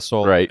Eddie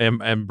Russell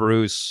and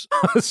Bruce.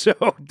 So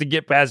to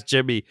get past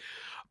Jimmy,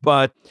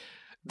 but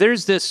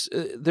there's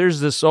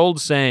this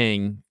old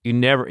saying, you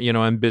never,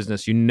 in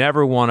business, you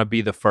never want to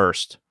be the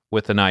first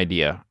with an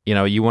idea.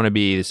 You want to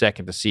be the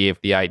second to see if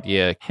the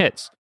idea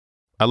hits.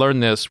 I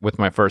learned this with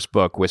my first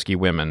book, Whiskey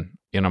Women.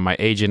 My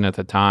agent at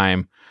the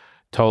time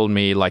told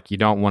me, like, you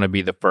don't want to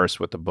be the first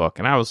with the book.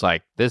 And I was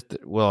like,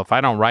 if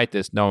I don't write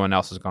this, no one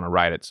else is going to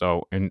write it.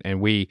 So,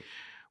 and we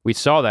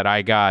saw that.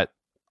 I got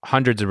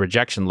hundreds of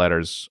rejection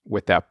letters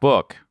with that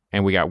book,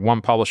 and we got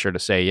one publisher to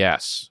say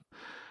yes.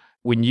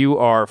 When you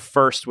are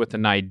first with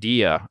an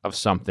idea of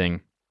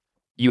something,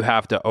 you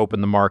have to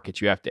open the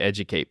market. You have to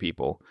educate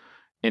people.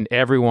 And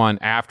everyone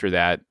after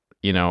that,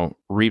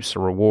 reaps the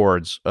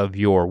rewards of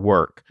your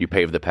work. You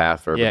pave the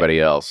path for everybody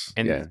else.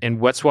 And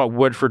what's what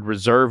Woodford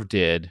Reserve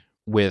did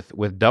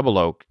with Double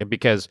Oak,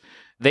 because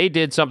they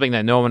did something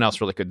that no one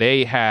else really could.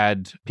 They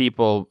had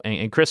people,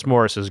 and Chris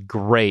Morris is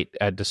great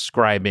at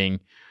describing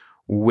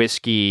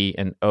whiskey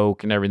and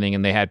oak and everything,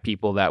 and they had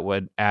people that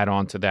would add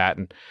on to that.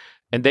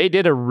 And they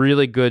did a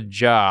really good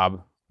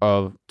job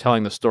of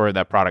telling the story of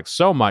that product,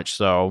 so much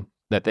so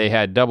that they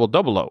had double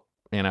oak.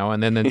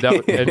 And then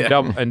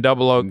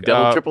double oak,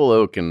 triple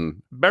oak,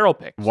 and barrel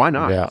picks. Why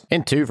not? Yeah.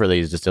 And 2, for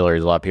these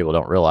distilleries, a lot of people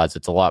don't realize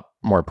it's a lot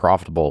more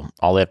profitable.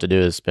 All they have to do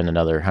is spend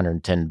another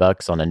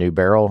 $110 on a new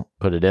barrel,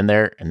 put it in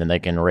there, and then they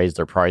can raise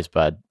their price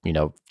by,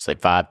 say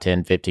 5,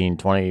 10, 15,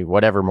 20,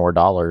 whatever more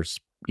dollars,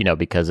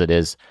 because it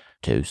is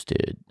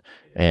toasted.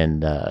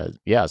 And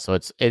so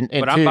it's.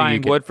 But I'm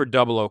buying Woodford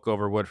Double Oak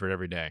over Woodford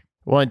every day.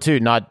 Well, and 2,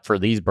 not for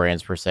these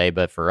brands per se,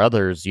 but for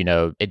others,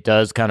 it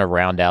does kind of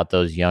round out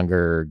those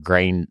younger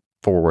grain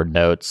forward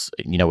notes,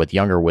 with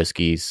younger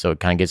whiskeys. So it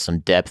kind of gets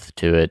some depth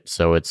to it.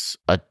 So it's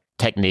a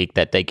technique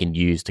that they can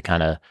use to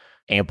kind of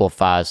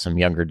amplify some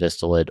younger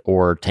distillate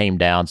or tame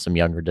down some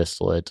younger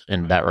distillate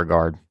in that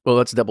regard. Well,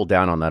 let's double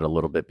down on that a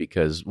little bit,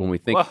 because when we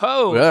think,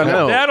 whoa,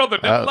 that on the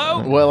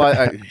double.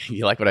 Well,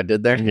 you like what I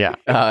did there?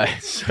 Yeah.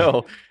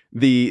 So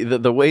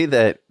the way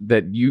that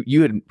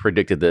you had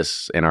predicted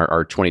this in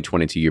our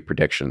 2022 year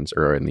predictions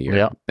earlier in the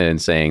year,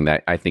 and saying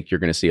that I think you're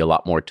going to see a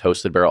lot more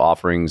toasted barrel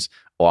offerings,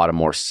 a lot of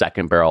more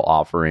second barrel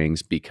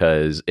offerings,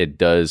 because it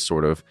does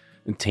sort of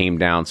tame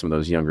down some of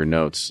those younger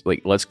notes.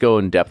 Like, let's go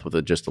in depth with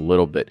it just a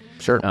little bit.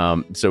 Sure.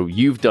 So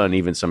you've done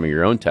even some of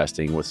your own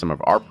testing with some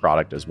of our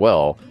product as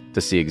well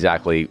to see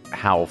exactly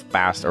how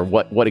fast or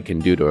what it can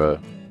do to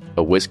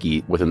a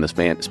whiskey within the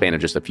span of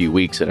just a few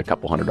weeks and a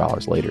couple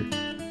 $100 later.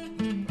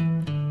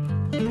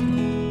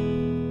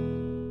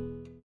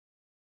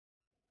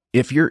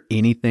 If you're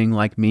anything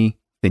like me,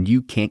 then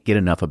you can't get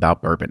enough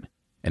about bourbon.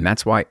 And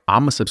that's why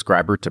I'm a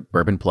subscriber to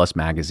Bourbon Plus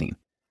magazine.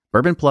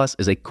 Bourbon Plus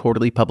is a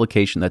quarterly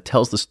publication that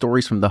tells the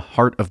stories from the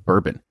heart of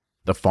bourbon,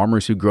 the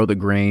farmers who grow the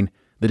grain,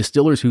 the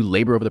distillers who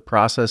labor over the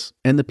process,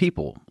 and the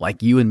people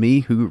like you and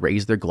me who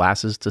raise their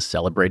glasses to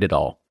celebrate it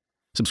all.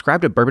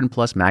 Subscribe to Bourbon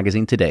Plus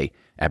magazine today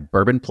at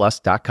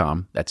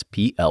bourbonplus.com, that's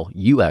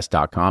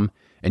PLUS.com,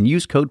 and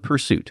use code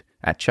PURSUIT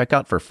at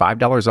checkout for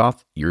 $5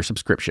 off your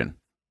subscription.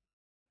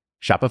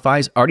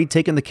 Shopify's already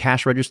taken the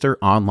cash register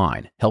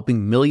online,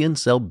 helping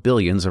millions sell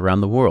billions around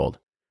the world.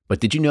 But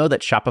did you know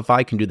that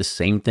Shopify can do the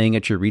same thing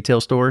at your retail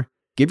store?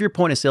 Give your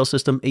point of sale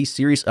system a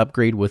serious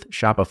upgrade with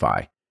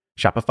Shopify.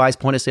 Shopify's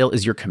point of sale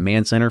is your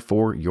command center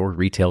for your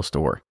retail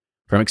store.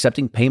 From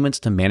accepting payments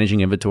to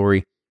managing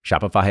inventory,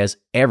 Shopify has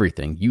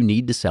everything you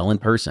need to sell in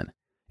person.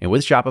 And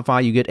with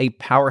Shopify, you get a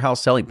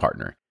powerhouse selling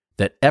partner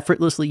that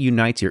effortlessly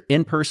unites your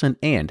in-person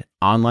and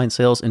online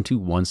sales into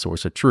one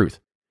source of truth.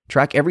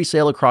 Track every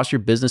sale across your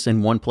business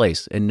in one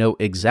place and know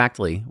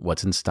exactly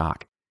what's in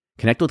stock.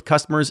 Connect with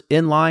customers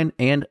in-line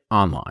and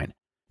online.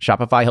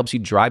 Shopify helps you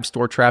drive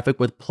store traffic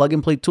with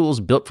plug-and-play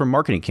tools built for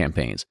marketing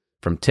campaigns,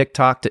 from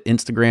TikTok to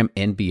Instagram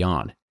and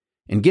beyond.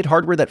 And get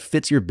hardware that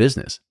fits your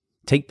business.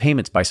 Take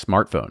payments by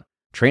smartphone.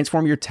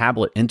 Transform your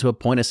tablet into a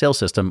point-of-sale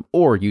system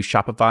or use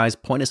Shopify's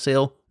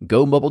point-of-sale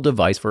Go mobile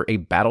device for a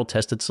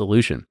battle-tested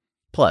solution.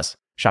 Plus,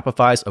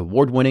 Shopify's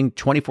award-winning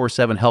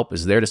 24/7 help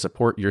is there to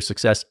support your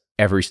success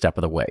every step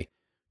of the way.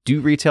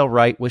 Do retail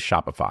right with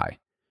Shopify.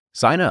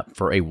 Sign up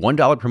for a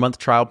 $1 per month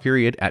trial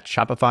period at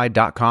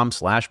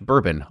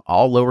shopify.com/bourbon,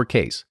 all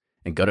lowercase,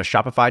 and go to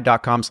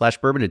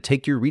shopify.com/bourbon to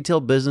take your retail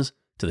business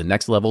to the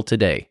next level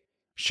today.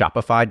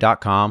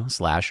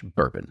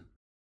 Shopify.com/bourbon.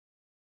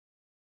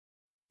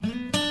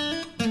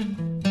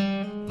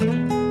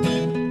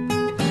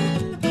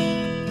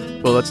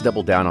 Well, let's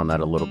double down on that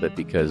a little bit,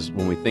 because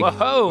when we think,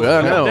 whoa,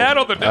 no. that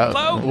on the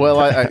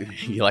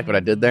diplo? You like what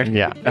I did there?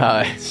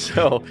 Yeah.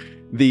 So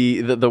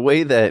the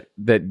way that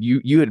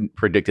you had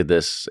predicted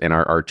this in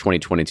our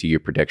 2022 year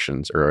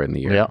predictions earlier in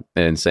the year, Yeah.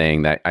 and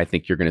saying that I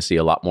think you're going to see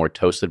a lot more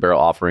toasted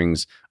barrel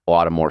offerings, a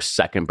lot of more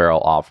second barrel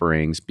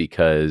offerings,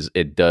 because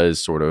it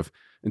does sort of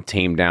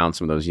tame down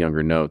some of those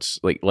younger notes.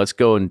 Like, let's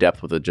go in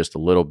depth with it just a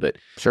little bit.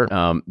 Sure.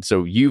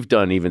 So you've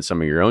done even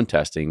some of your own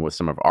testing with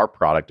some of our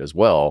product as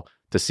well,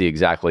 to see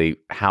exactly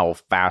how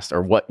fast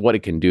or what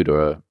it can do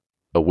to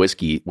a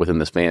whiskey within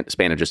the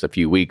span of just a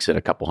few weeks and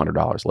a couple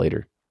 $100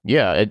 later.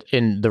 Yeah,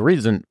 and the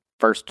reason,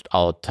 first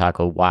I'll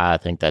tackle why I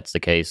think that's the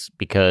case,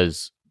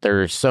 because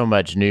there's so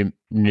much new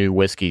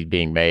whiskey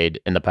being made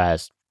in the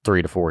past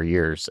 3 to 4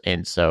 years,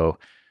 and so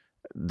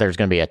there's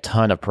going to be a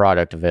ton of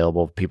product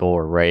available. People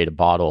are ready to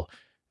bottle,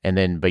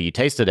 but you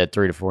taste it at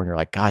 3 to 4, and you're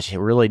like, gosh, it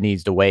really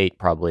needs to wait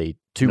probably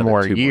two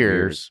more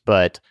years.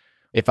 But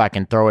if I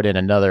can throw it in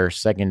another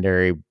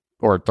secondary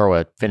or throw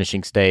a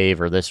finishing stave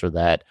or this or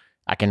that,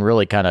 I can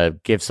really kind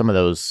of give some of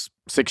those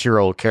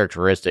 6-year-old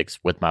characteristics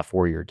with my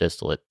 4-year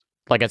distillate.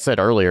 Like I said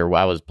earlier,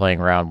 I was playing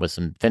around with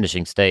some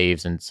finishing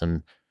staves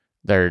and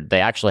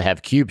they actually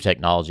have cube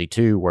technology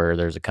too, where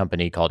there's a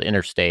company called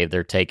Interstave.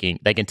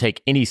 They can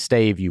take any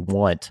stave you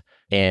want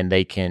and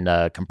they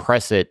can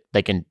compress it.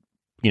 They can,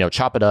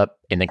 chop it up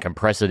and then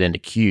compress it into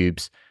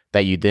cubes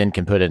that you then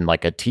can put in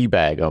like a tea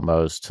bag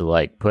almost to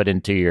like put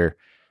into your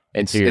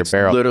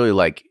barrel. Literally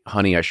like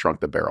Honey, I Shrunk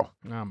the Barrel.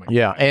 Oh my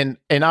yeah, God.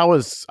 and I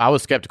was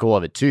skeptical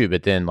of it too,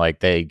 but then like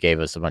they gave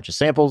us a bunch of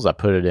samples. I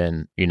put it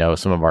in,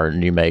 some of our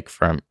new make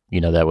from,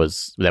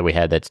 that we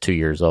had that's 2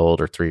 years old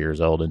or 3 years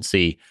old, and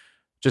see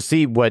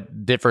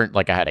what different.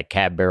 Like I had a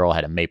cab barrel,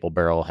 had a maple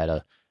barrel,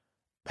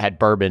 had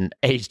bourbon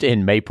aged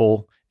in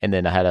maple, and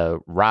then I had a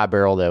rye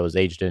barrel that was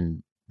aged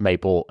in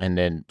maple, and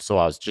then so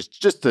I was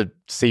just to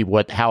see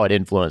how it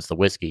influenced the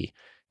whiskey,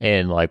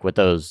 and like with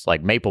those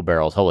like maple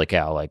barrels, holy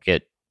cow, like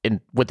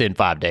within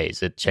 5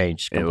 days, it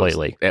changed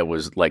completely. It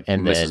was like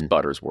Mrs.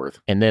 Buttersworth.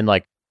 And then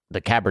like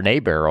the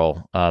Cabernet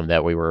barrel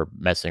that we were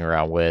messing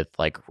around with,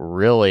 like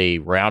really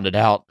rounded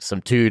out some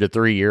 2 to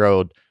 3 year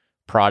old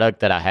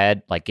product that I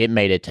had. Like it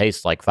made it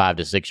taste like 5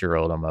 to 6 year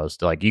old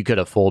almost. Like you could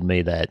have fooled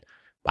me that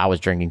I was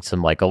drinking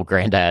some like old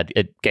granddad.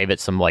 It gave it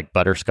some like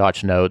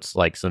butterscotch notes,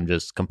 like some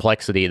just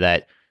complexity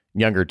that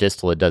younger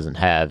distillate doesn't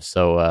have.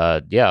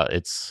 So yeah,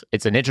 it's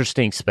an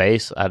interesting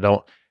space.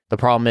 The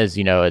problem is,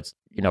 it's,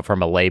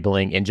 from a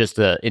labeling and just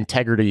the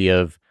integrity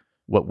of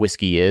what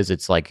whiskey is,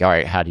 it's like, all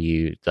right, how do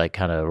you like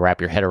kind of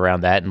wrap your head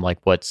around that and like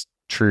what's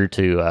true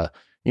to,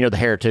 the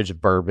heritage of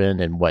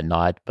bourbon and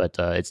whatnot. But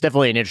it's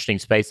definitely an interesting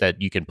space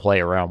that you can play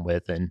around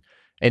with. And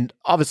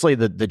obviously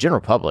the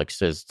general public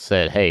has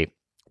said, hey,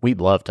 we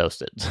love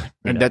toasted.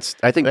 And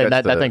I think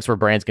that's where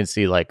brands can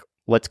see like,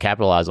 let's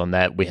capitalize on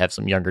that. We have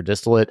some younger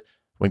distillate.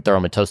 We can throw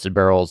them in toasted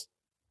barrels.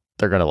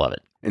 They're going to love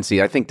it. And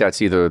see, I think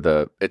that's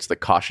either it's the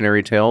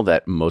cautionary tale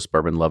that most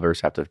bourbon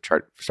lovers have to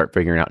start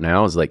figuring out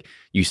now, is like,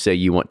 you say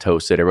you want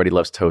toasted, everybody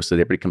loves toasted,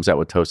 everybody comes out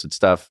with toasted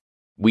stuff.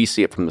 We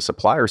see it from the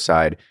supplier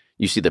side.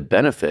 You see the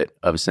benefit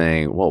of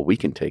saying, well, we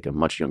can take a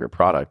much younger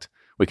product,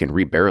 we can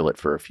rebarrel it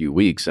for a few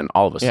weeks, and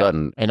all of a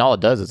sudden, and all it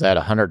does is add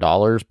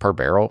 $100 per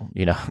barrel.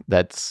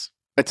 That's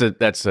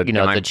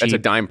a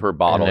dime per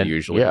bottle, then,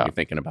 usually when you're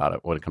thinking about it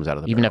when it comes out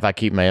of the even barrel. If I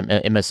keep my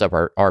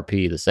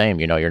MSRP the same,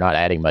 you're not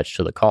adding much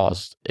to the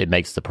cost. It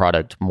makes the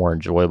product more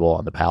enjoyable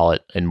on the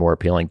palate and more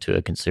appealing to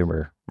a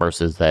consumer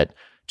versus that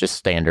just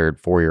standard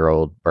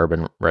 4-year-old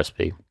bourbon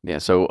recipe. Yeah.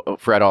 So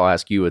Fred, I'll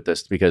ask you with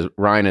this, because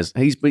Ryan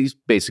he's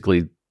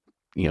basically,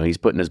 he's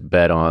putting his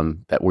bet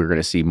on that we're going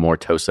to see more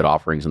toasted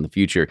offerings in the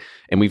future,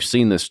 and we've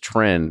seen this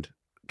trend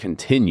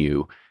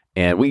continue.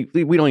 And we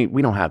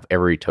don't have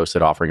every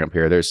toasted offering up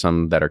here. There's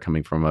some that are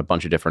coming from a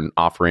bunch of different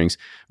offerings.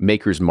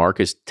 Maker's Mark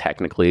is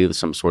technically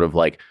some sort of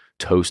like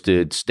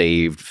toasted,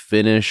 staved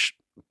finish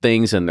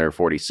things in their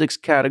 46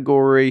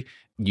 category.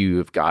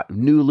 You've got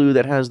Nulu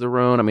that has their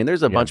own. I mean,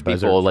 there's a bunch of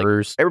people,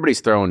 like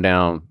everybody's throwing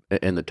down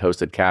in the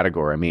toasted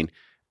category. I mean,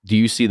 do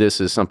you see this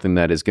as something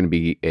that is going to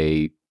be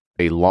a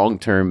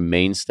long-term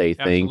mainstay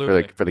thing for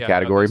the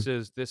category?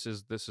 No, this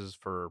is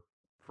for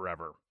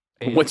forever.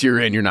 Once you're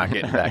in, you're not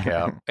getting back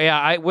out.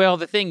 Yeah, well,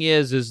 the thing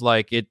is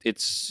like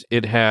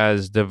it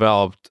has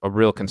developed a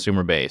real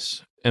consumer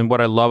base. And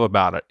what I love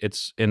about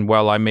it, and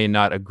while I may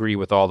not agree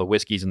with all the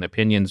whiskeys and the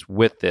opinions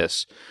with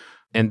this,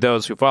 and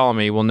those who follow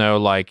me will know,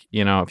 like,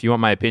 if you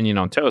want my opinion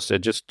on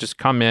toasted, just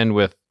come in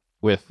with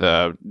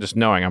just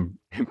knowing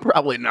I'm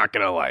probably not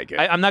going to like it.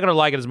 I'm not going to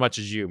like it as much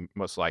as you,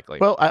 most likely.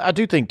 Well, I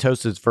do think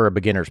toasted's for a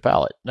beginner's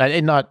palate.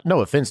 And no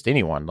offense to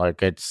anyone.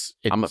 Like, it's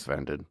I'm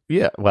offended.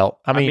 Yeah,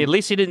 well, I mean, at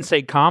least he didn't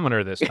say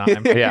commoner this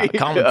time. Yeah,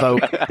 common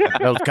folk,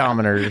 those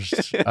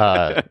commoners.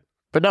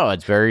 But no,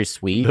 it's very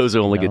sweet. Those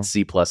only get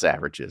C+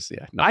 averages.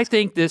 Yeah, I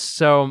think this.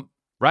 So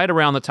right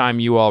around the time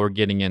you all were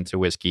getting into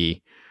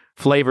whiskey,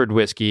 flavored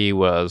whiskey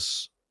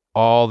was,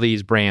 all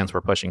these brands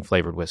were pushing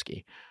flavored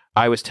whiskey.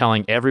 I was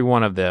telling every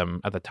one of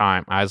them at the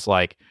time, I was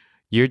like,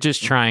 you're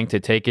just trying to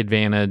take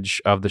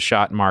advantage of the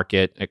shot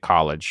market at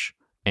college.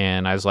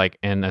 And I was like,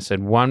 and I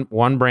said,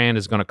 one brand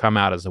is going to come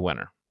out as the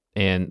winner.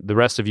 And the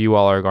rest of you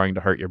all are going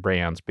to hurt your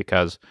brands,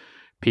 because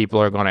people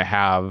are going to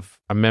have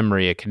a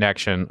memory, a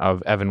connection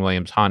of Evan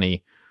Williams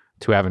honey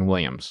to Evan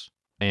Williams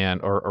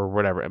or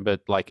whatever.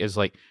 But like, it's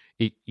like,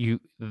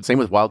 same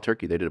with Wild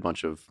Turkey. They did a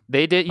bunch of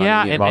it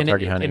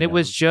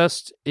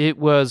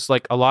was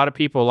like a lot of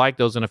people like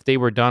those, and if they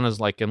were done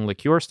as like in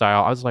liqueur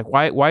style, I was like,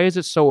 why is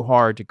it so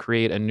hard to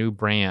create a new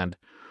brand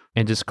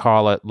and just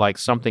call it like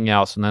something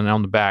else, and then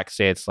on the back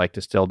say it's like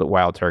distilled at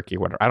Wild Turkey,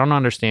 whatever. I don't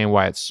understand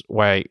why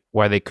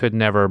they could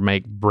never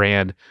make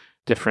brand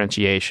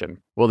differentiation.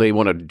 Well, they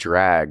want to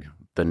drag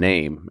the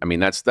name. I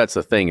mean, that's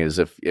the thing is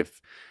if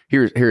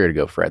here to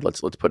go, Fred. Let's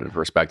put it in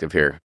perspective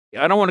here.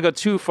 I don't want to go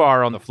too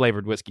far on the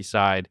flavored whiskey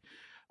side.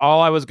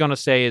 All I was going to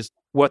say is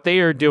what they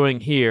are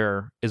doing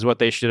here is what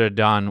they should have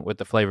done with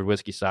the flavored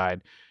whiskey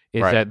side.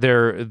 Is right.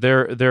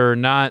 That they're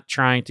not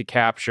trying to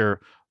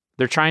capture.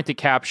 They're trying to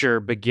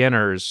capture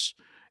beginners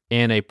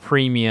in a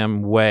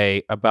premium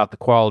way about the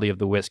quality of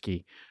the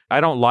whiskey. I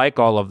don't like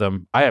all of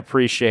them. I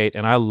appreciate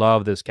and I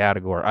love this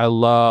category. I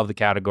love the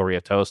category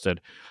of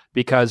toasted,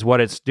 because what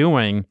it's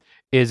doing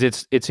is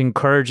it's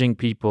encouraging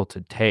people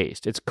to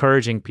taste. It's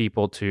encouraging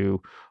people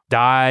to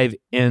dive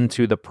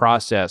into the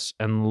process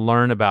and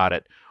learn about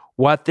it.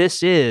 What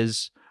this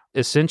is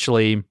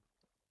essentially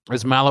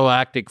is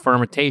malolactic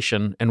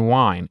fermentation in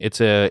wine.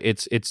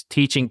 It's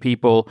teaching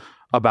people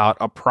about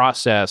a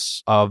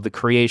process of the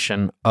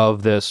creation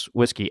of this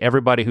whiskey.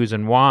 Everybody who's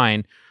in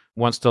wine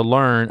wants to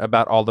learn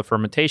about all the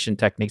fermentation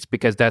techniques,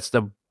 because that's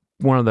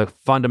one of the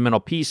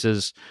fundamental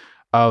pieces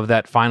of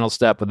that final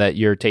step that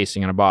you're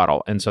tasting in a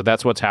bottle. And so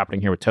that's what's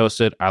happening here with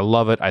toasted. I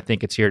love it. I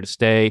think it's here to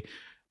stay.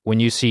 When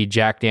you see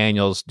Jack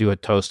Daniels do a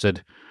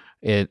toasted,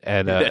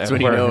 that's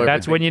when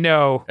you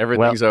know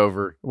everything's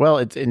over. Well,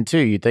 and two,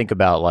 you think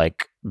about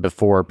like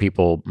before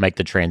people make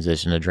the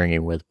transition to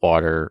drinking with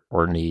water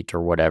or neat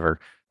or whatever.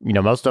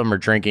 Most of them are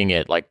drinking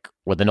it like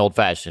with an old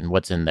fashioned.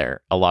 What's in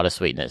there? A lot of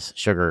sweetness,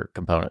 sugar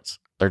components.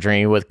 They're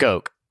drinking with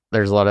Coke.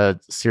 There's a lot of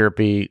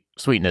syrupy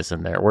sweetness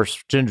in there. Or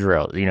ginger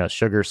ale,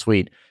 sugar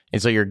sweet,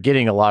 and so you're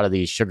getting a lot of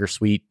these sugar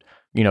sweet,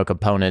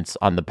 components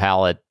on the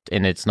palate,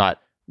 and it's not.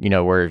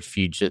 Where if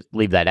you just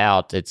leave that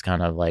out, it's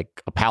kind of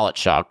like a palate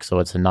shock. So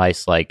it's a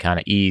nice, like, kind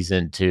of ease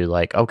into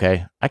like,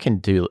 okay, I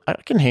can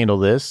handle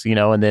this,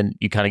 and then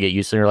you kind of get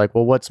used to it. You're like,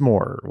 well, what's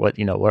more?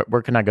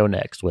 Where can I go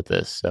next with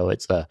this? So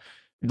it's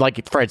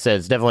like Fred said,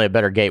 it's definitely a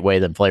better gateway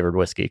than flavored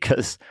whiskey,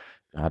 because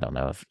I don't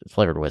know if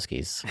flavored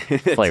whiskey's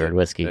flavored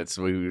whiskey.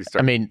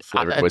 Don't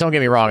get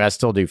me wrong. I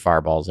still do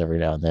fireballs every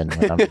now and then.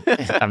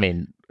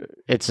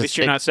 It's at least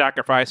you're not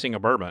sacrificing a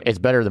bourbon. It's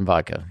better than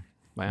vodka.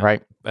 Well,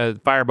 right?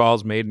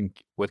 Fireball's made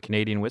with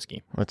Canadian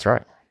whiskey. That's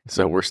right.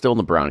 So we're still in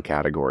the brown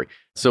category.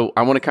 So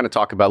I want to kind of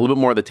talk about a little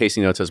bit more of the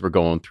tasting notes as we're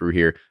going through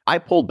here. I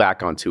pulled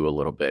back on two a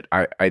little bit.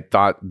 I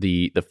thought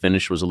the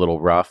finish was a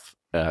little rough.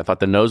 I thought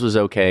the nose was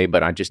okay,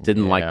 but I just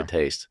didn't like the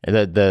taste.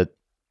 The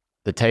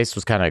taste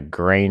was kind of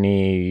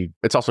grainy.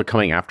 It's also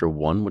coming after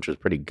one, which was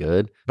pretty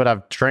good. But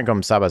I've drank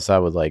them side by side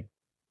with like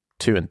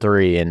 2 and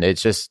 3, and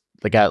it's just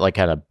they got like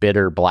kind of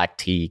bitter black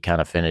tea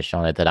kind of finish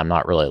on it that I'm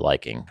not really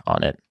liking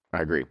on it.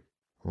 I agree.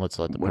 Let's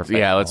let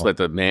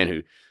the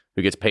man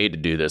who gets paid to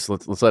do this.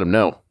 Let's let him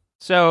know.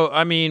 So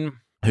I mean,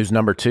 who's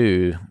number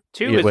 2?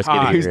 2 is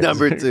hot. Who's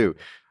number 2?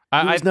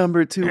 Who's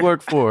number 2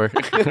 work for?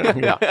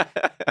 Yeah.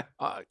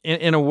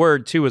 In a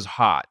word, 2 is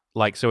hot.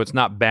 Like, so it's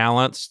not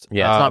balanced.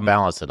 Yeah, it's not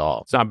balanced at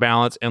all. It's not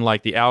balanced, and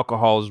like the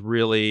alcohol is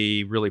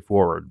really, really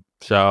forward.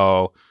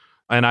 So,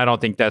 and I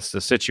don't think that's the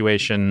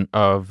situation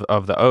of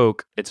the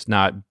oak. It's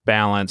not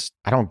balanced.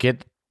 I don't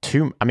get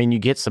too. I mean, you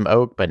get some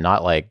oak, but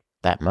not like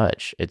that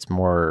much. It's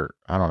more.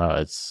 I don't know.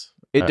 It's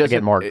It I does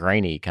get more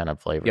grainy kind of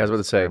flavor. Yeah, I was about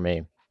to say. for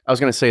me. I was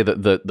going to say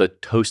that the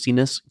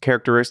toastiness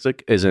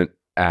characteristic isn't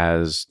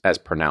as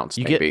pronounced.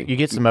 You maybe.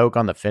 get some oak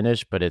on the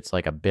finish, but it's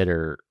like a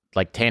bitter,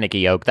 like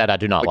tannicky oak that I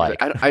do not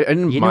like. I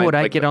didn't You know mind, what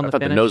I like, get on the I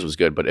thought finish? the nose was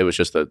good, but it was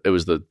just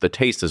the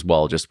taste as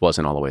well just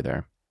wasn't all the way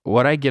there.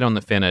 What I get on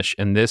the finish,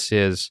 and this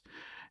is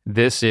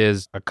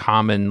a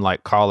common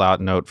like call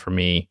out note for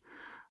me,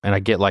 and I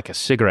get like a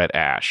cigarette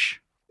ash,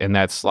 and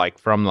that's like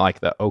from like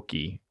the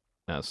oaky.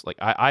 It's like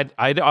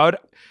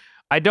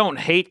I don't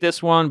hate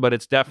this one, but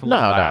it's definitely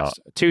last.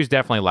 Two's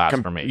definitely last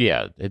for me.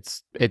 Yeah,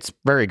 it's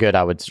very good.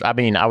 I would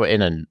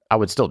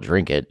still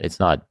drink it. It's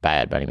not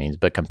bad by any means,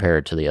 but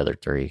compared to the other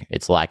three,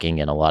 it's lacking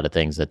in a lot of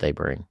things that they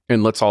bring.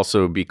 And let's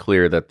also be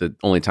clear that the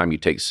only time you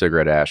take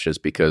cigarette ash is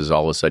because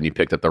all of a sudden you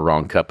picked up the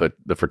wrong cup at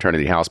the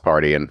fraternity house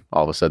party, and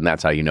all of a sudden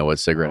that's how you know what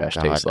cigarette ash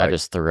tastes like. I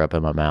just threw up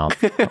in my mouth.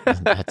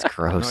 That's I know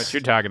gross. what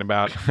you're talking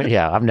about.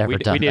 Yeah, I've never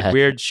done We did that.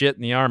 weird shit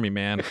in the army,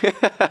 man.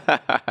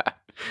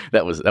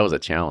 That was a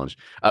challenge.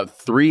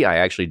 3, I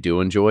actually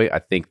do enjoy. I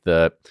think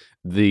the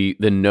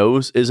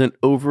nose isn't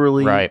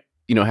overly Right.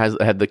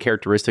 Had the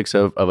characteristics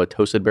of a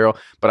toasted barrel,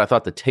 but I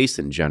thought the taste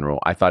in general,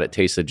 I thought it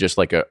tasted just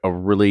like a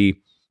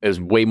really, it was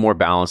way more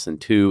balanced than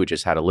 2. It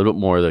just had a little bit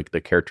more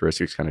the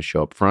characteristics kind of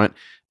show up front.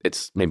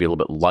 It's maybe a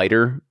little bit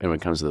lighter when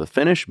it comes to the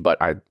finish, but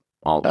I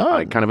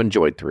kind of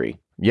enjoyed 3.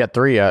 Yeah,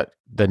 3.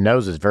 The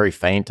nose is very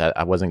faint.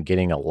 I wasn't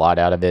getting a lot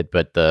out of it,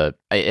 but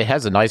it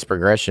has a nice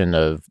progression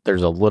of.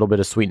 There's a little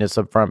bit of sweetness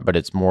up front, but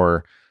it's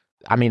more.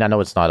 I mean, I know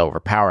it's not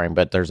overpowering,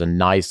 but there's a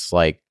nice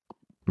like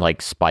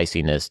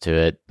spiciness to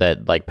it,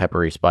 that like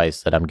peppery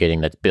spice that I'm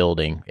getting that's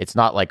building. It's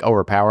not like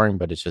overpowering,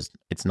 but it's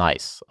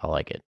nice. I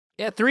like it.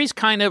 Yeah, 3's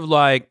kind of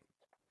like.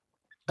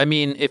 I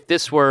mean,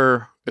 if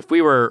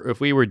we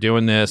were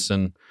doing this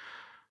and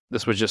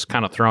this was just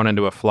kind of thrown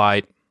into a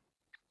flight,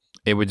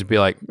 it would just be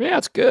like, yeah,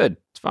 it's good.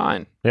 It's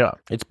fine. Yeah,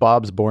 it's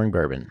Bob's Boring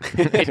Bourbon.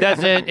 It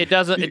doesn't You're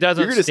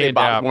going to say stand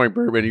Bob's out. Boring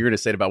Bourbon. You're going to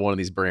say it about one of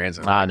these brands.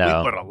 And I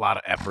know. We put a lot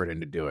of effort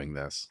into doing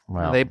this.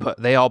 Well,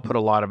 They all put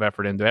a lot of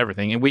effort into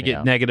everything, and we get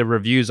Yeah. negative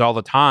reviews all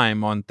the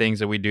time on things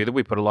that we do that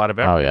we put a lot of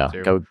effort oh yeah,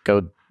 into.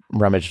 go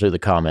rummage through the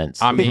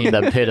comments. I mean,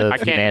 the pit of I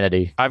can't-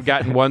 humanity. I've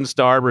gotten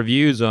 1-star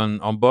reviews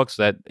on books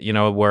that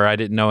where I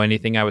didn't know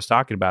anything I was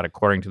talking about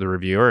according to the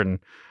reviewer, and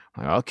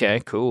I'm like,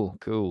 okay, cool.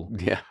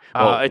 Yeah.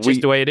 It's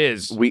just the way it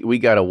is. We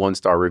got a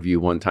 1-star review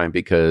one time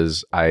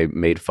because I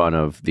made fun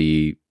of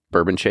the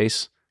bourbon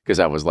chase, because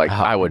I was like,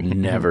 I would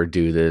never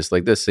do this.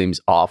 Like, this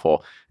seems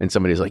awful. And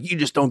somebody's like, you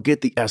just don't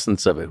get the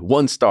essence of it.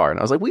 1 star. And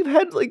I was like, we've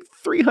had like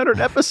 300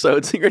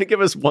 episodes. And you're going to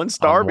give us 1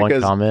 star One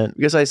comment.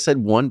 because I said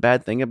one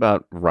bad thing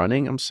about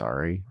running? I'm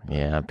sorry.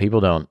 Yeah, people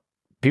don't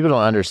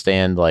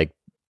understand like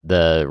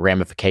the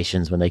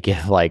ramifications when they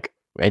give like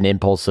an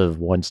impulsive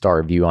 1-star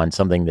review on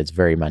something that's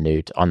very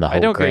minute on the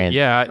whole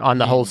on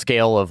the whole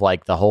scale of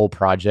like the whole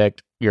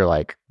project. You're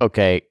like,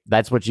 okay,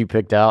 that's what you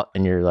picked out,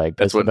 and you're like,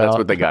 That's what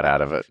they got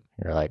out of it.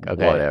 You're like,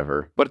 okay,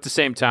 Whatever. But at the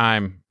same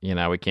time,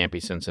 we can't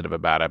be sensitive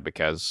about it,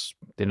 because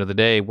at the end of the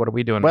day, what are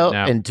we doing Well,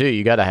 right now? and 2,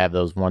 you got to have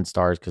those 1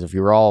 stars, because if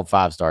you were all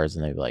 5 stars,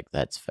 then they'd be like,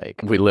 that's fake.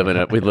 We live in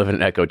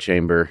an echo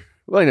chamber.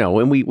 Well,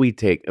 when we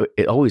take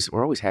it,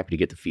 we're always happy to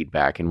get the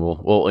feedback, and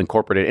we'll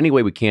incorporate it any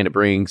way we can to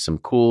bring some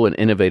cool and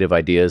innovative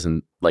ideas.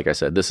 And like I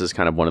said, this is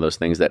kind of one of those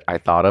things that I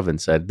thought of and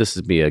said, this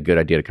would be a good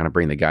idea to kind of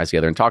bring the guys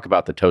together and talk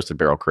about the toasted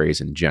barrel craze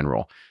in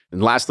general.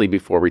 And lastly,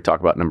 before we talk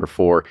about number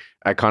 4,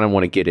 I kind of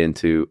want to get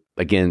into,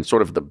 again,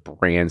 sort of the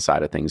brand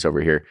side of things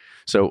over here.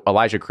 So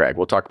Elijah Craig,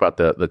 we'll talk about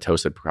the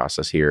toasted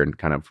process here, and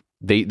kind of,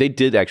 they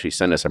did actually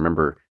send us, I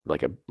remember,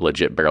 like a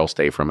legit barrel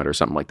stay from it or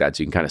something like that.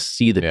 So you can kind of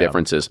see the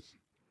differences.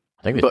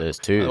 I think it is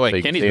too. By the way, So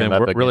you can Kenny's see been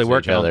them up really against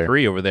working each on other.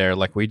 3 over there.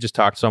 Like, we just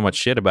talked so much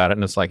shit about it,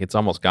 and it's like it's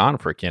almost gone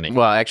for Kenny.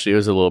 Well, actually, it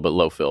was a little bit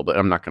low fill, but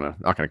I'm not gonna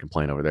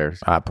complain over there.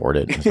 I poured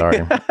it.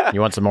 Sorry. You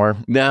want some more?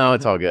 No,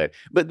 it's all good.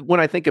 But when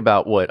I think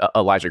about what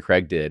Elijah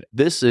Craig did,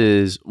 this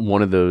is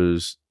one of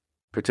those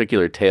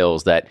particular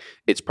tales that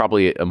it's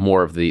probably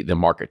more of the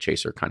market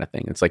chaser kind of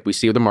thing. It's like, we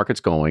see where the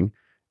market's going.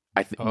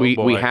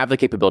 We have the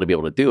capability to be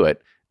able to do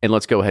it, and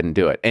let's go ahead and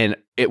do it. And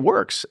it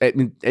works.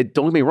 Don't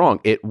get me wrong,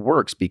 it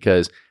works,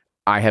 because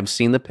I have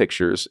seen the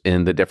pictures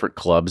in the different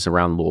clubs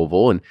around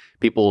Louisville, and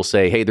people will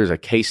say, hey, there's a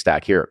case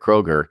stack here at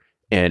Kroger,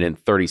 and in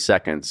 30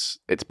 seconds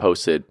it's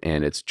posted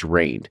and it's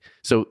drained.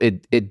 So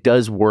it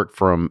does work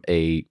from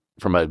a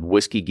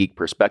whiskey geek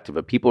perspective,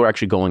 but people are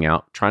actually going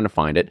out trying to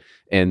find it,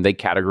 and they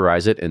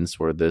categorize it in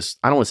sort of this,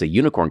 I don't want to say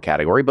unicorn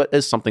category, but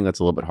as something that's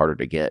a little bit harder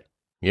to get.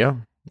 Yeah.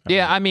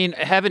 Yeah, I mean,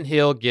 Heaven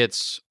Hill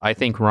gets, I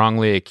think,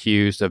 wrongly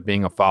accused of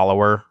being a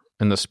follower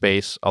in the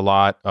space a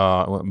lot.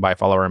 By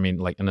follower, I mean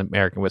like in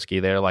American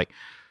whiskey. They're like,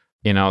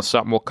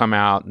 something will come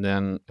out,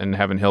 and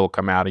Heaven Hill will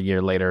come out a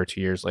year later,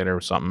 2 years later, or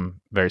something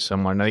very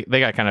similar. And they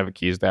got kind of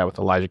accused of that with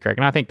Elijah Craig,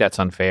 and I think that's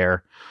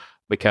unfair,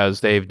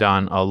 because they've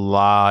done a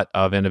lot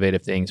of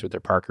innovative things with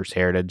their Parker's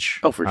Heritage.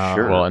 Oh, for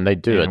sure. Well, and they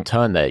do a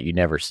ton that you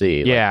never see.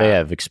 Like, Yeah. they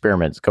have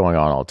experiments going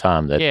on all the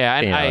time. That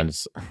And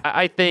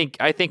I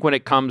think when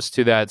it comes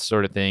to that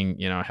sort of thing,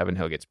 Heaven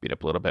Hill gets beat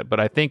up a little bit.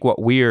 But I think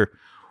what we're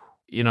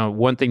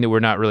one thing that we're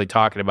not really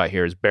talking about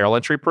here is barrel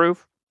entry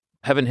proof.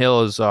 Heaven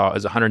Hill is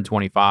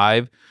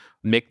 125.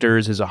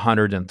 Michter's is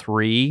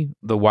 103.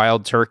 The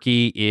Wild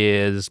Turkey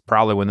is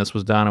probably, when this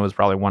was done, it was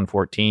probably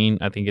 114.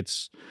 I think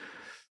it's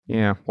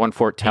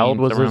 114. How old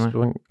was this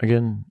one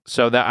again?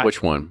 So that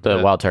Which one? The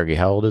Wild Turkey.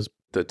 How old is?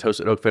 The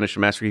Toasted Oak Finish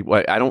and Master Key.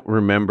 Well, I don't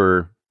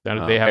remember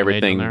they have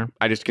everything. there.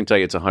 I just can tell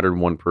you it's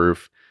 101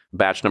 proof.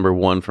 Batch number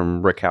 1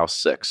 from Rick House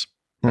 6.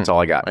 That's all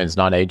I got. And it's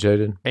not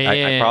age-dated?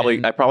 I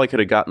probably could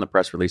have gotten the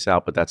press release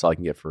out, but that's all I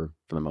can get for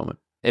the moment.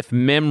 If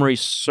memory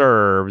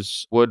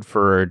serves,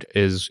 Woodford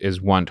is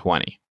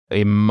 120.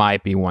 It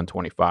might be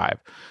 125.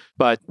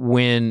 But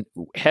when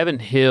Heaven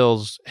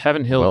Hill,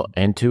 Well,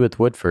 and two with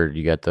Woodford,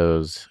 you got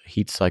those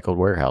heat-cycled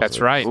warehouses. That's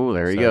right. Oh,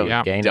 there you So go.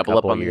 Yeah. gained Double a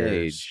up couple on the years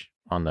age.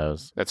 on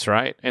those. That's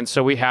right. And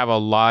so we have a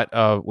lot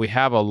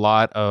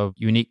of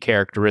unique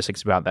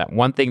characteristics about that.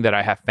 One thing that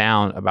I have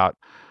found about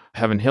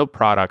Heaven Hill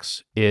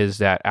products is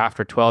that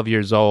after 12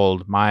 years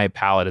old, my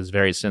palate is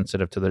very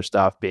sensitive to their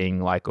stuff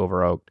being like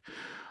over oaked.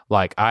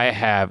 Like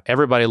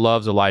everybody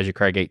loves Elijah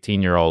Craig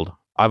 18-year-old.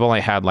 I've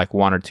only had like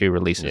 1 or 2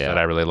 releases that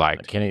I really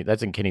liked. Kenny,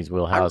 that's in Kenny's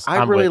wheelhouse. I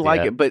I'm really with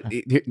like you. it, but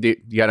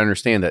you got to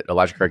understand that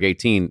Elijah Craig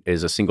 18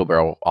 is a single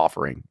barrel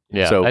offering.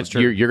 Yeah, so that's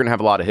true. You're going to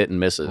have a lot of hit and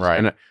misses.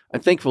 Right.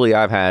 And thankfully,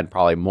 I've had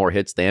probably more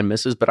hits than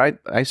misses, but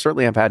I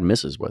certainly have had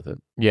misses with it.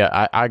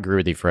 Yeah, I agree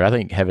with you, Fred. I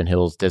think Heaven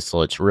Hill's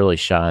distillates really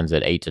shines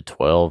at 8 to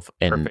 12.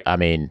 And Perfect. I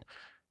mean,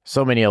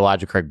 so many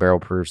Elijah Craig barrel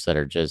proofs that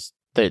are just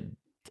that.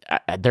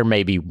 There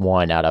may be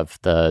one out of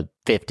the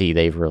 50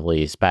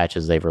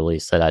 batches they've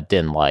released that I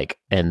didn't like.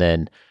 And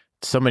then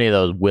so many of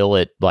those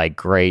Willet, like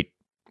great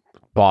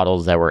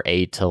bottles that were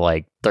 8 to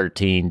like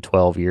 13,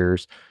 12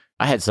 years.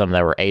 I had some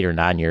that were 8 or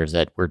 9 years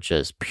that were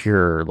just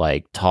pure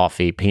like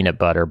toffee, peanut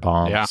butter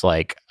bombs. Yeah.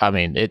 Like, I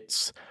mean,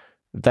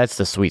 that's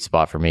the sweet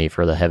spot for me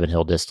for the Heaven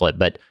Hill distillate.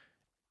 But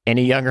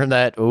any younger than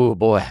that, oh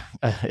boy.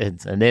 And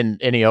then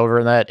any over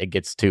than that, it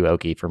gets too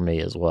oaky for me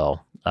as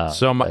well.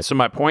 So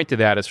my point to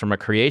that is, from a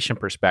creation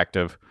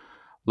perspective,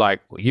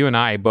 like you and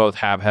I both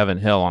have Heaven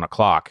Hill on a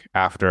clock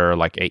after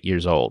like 8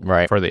 years old,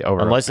 Right. For the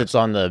over, unless it's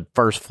on the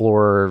first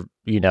floor,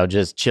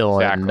 just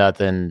chilling, Exactly.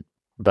 nothing.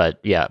 But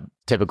yeah,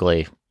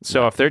 typically.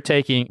 So if they're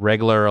taking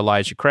regular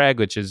Elijah Craig,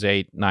 which is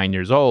 8-9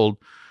 years old,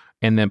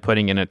 and then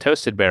putting in a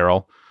toasted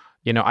barrel,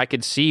 I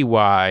could see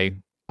why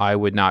I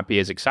would not be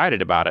as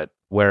excited about it.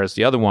 Whereas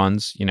the other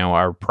ones,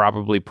 are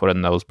probably put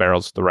in those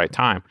barrels at the right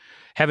time.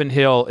 Heaven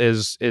Hill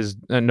is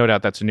no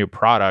doubt that's a new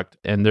product,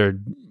 and they're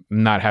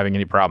not having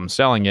any problem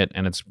selling it,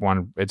 and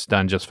it's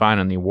done just fine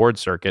on the award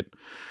circuit.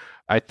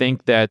 I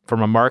think that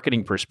from a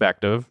marketing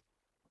perspective,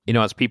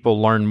 as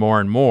people learn more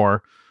and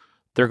more,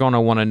 they're going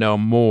to want to know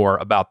more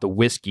about the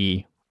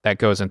whiskey that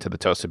goes into the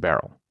toasted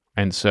barrel.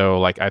 And so,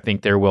 like, I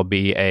think there will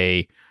be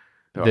a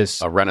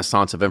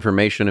renaissance of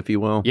information, if you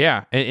will.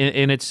 Yeah,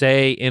 and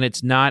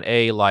it's not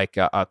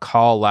a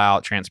call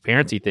out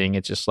transparency thing.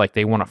 It's just like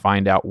they want to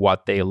find out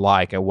what they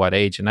like at what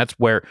age, and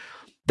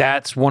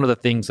that's one of the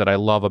things that I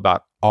love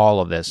about all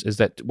of this is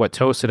that what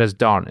Toasted has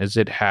done is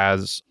it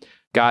has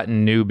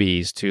gotten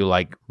newbies to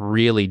like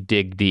really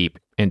dig deep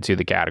into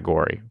the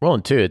category. Well,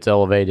 and two, it's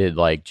elevated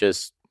like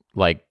just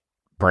like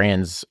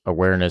brands'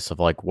 awareness of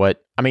like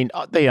what, I mean,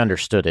 they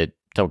understood it.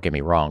 Don't get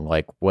me wrong,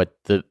 like what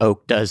the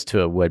oak does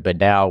to a wood, but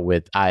now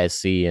with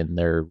ISC and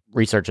their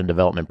research and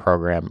development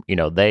program,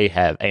 they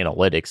have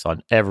analytics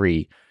on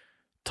every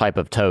type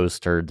of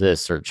toast or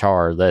this or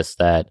char, this,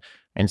 that.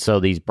 And so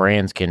these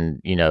brands can,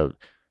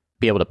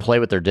 be able to play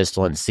with their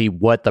distillate and see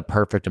what the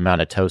perfect amount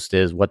of toast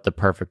is, what the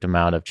perfect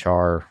amount of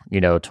char,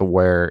 to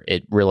where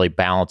it really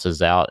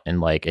balances out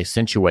and like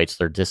accentuates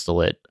their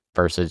distillate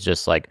versus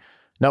just like,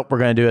 nope, we're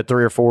going to do a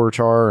 3 or 4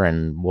 char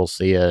and we'll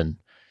see you in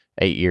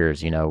 8 years.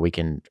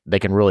 They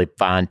can really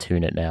fine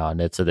tune it now. And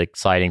it's an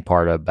exciting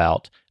part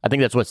about, I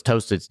think that's what's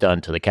Toasted's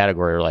done to the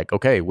category. We're like,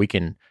 okay, we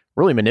can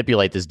really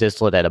manipulate this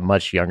distillate at a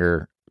much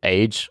younger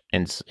age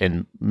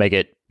and make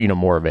it,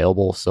 more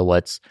available. So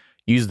let's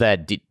use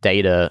that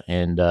data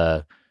and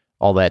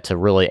all that to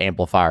really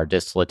amplify our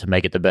distillate to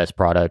make it the best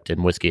product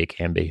in whiskey it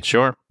can be.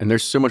 Sure. And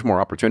there's so much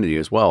more opportunity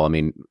as well. I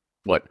mean,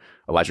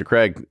 Elijah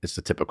Craig is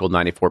the typical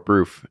 94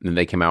 proof, and then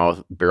they came out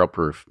with barrel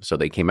proof. So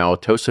they came out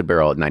with toasted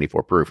barrel at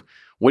 94 proof.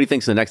 What do you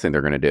think's the next thing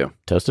they're going to do?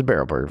 Toasted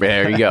barrel proof.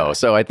 There you go.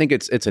 So I think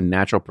it's a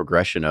natural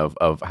progression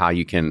of how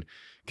you can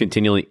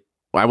continually,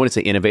 I wouldn't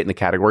say innovate in the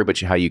category, but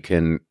how you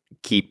can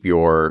keep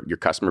your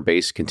customer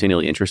base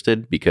continually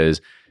interested,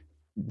 because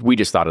we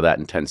just thought of that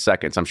in 10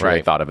 seconds. I'm sure they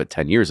Right. thought of it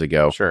 10 years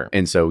ago. Sure.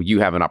 And so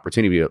you have an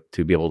opportunity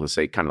to be able to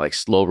say, kind of like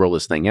slow roll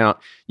this thing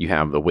out. You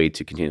have the way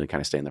to continually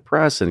kind of stay in the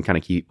press and kind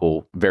of keep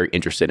people very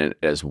interested in it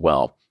as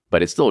well.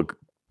 But it's still a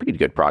pretty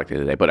good product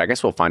today. But I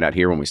guess we'll find out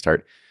here when we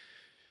start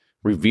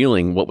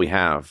revealing what we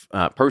have.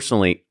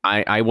 Personally,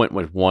 I went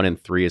with 1 and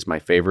 3 as my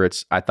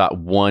favorites. I thought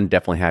 1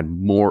 definitely had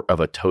more of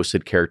a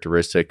toasted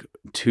characteristic.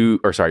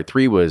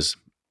 3 was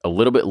a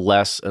little bit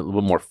less, a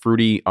little more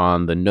fruity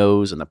on the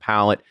nose and the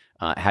palate.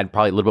 Had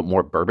probably a little bit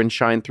more bourbon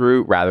shine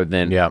through rather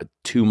than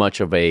too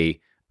much of a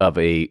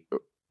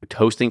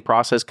toasting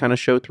process kind of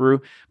show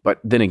through. But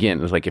then again,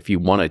 it was like if you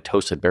want a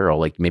toasted barrel,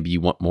 like maybe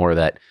you want more of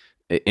that.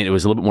 And it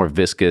was a little bit more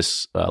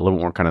viscous, a little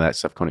more kind of that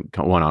stuff going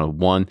on with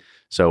 1.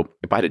 So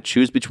if I had to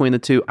choose between the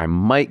 2, I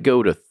might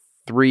go to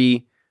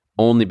 3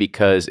 only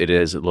because it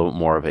is a little bit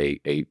more of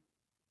a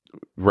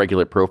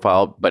regular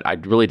profile. But I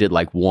really did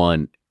like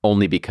 1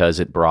 only because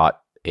it brought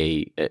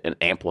an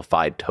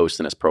amplified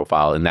toastiness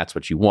profile. And that's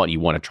what you want. You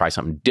want to try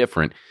something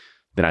different.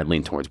 Then I'd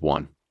lean towards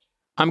 1.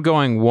 I'm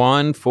going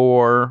 1,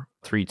 4,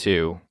 3,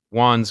 2.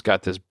 1's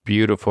got this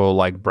beautiful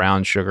like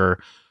brown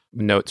sugar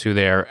note to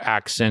there,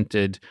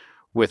 accented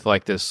with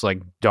like this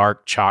like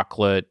dark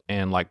chocolate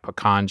and like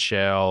pecan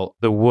shell.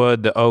 The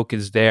wood, the oak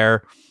is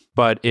there,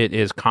 but it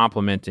is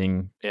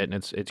complementing it and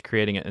it's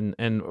creating it.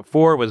 And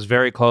 4 was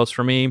very close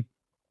for me,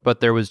 but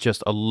there was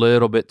just a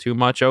little bit too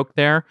much oak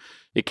there.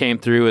 It came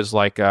through as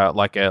like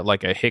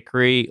a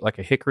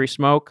hickory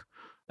smoke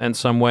in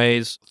some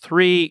ways.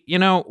 3, you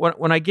know,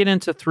 when I get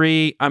into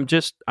 3, I'm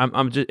just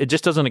it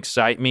just doesn't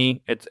excite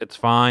me. It's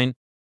fine.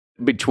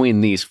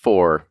 Between these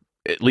 4,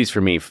 at least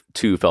for me,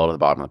 2 fell to the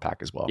bottom of the pack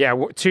as well. Yeah,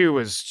 2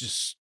 was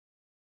just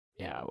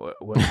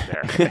wasn't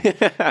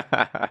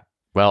there.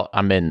 Well,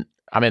 I'm in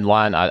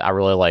line. I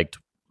really liked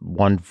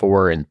 1,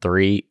 4, and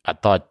 3. I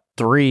thought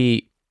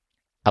 3.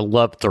 I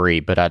love 3,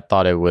 but I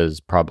thought it was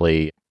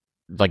probably,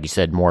 like you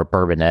said, more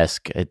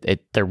bourbon-esque.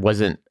 There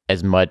wasn't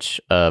as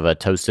much of a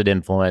toasted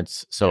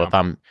influence. So if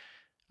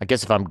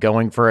I'm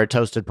going for a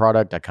toasted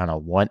product, I kind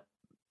of want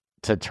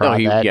to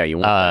try that. Yeah, you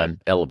want that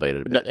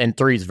elevated. And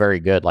 3 is very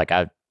good. Like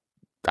I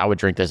would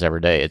drink this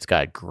every day. It's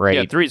got great.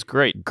 Yeah, 3's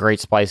great. Great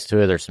spice to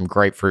it. There's some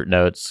grapefruit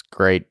notes.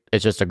 Great.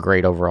 It's just a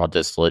great overall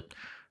distillate.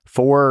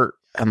 4,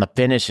 on the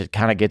finish, it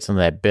kind of gets in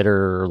that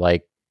bitter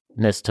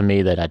likeness to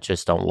me that I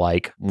just don't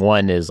like.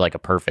 1 is like a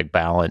perfect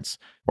balance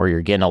where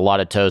you're getting a lot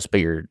of toast,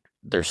 but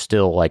there's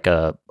still like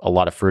a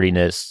lot of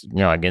fruitiness. You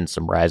know, again,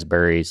 some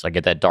raspberries. I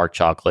get that dark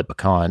chocolate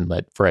pecan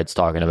that Fred's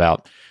talking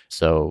about.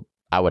 So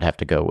I would have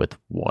to go with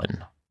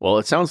 1. Well,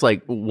 it sounds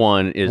like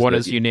 1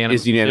 is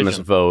unanimous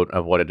decision. Vote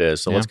of what it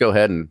is. So let's go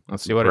ahead and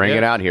let's see what bring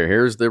it out here.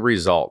 Here's the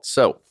results.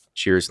 So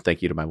cheers and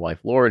thank you to my wife,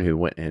 Lauren, who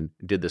went and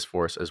did this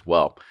for us as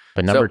well.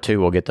 But number 2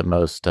 will get the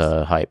most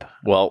hype.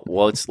 Well,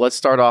 let's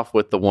start off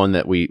with the one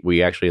that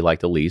we actually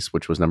liked the least,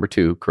 which was number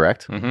 2,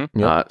 correct? Mm-hmm.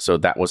 Yep. So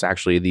that was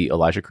actually the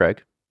Elijah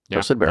Craig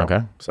toasted barrel.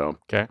 Okay. So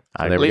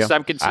at least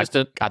I'm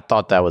consistent. I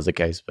thought that was the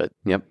case, but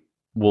yep.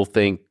 We'll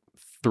think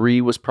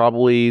 3 was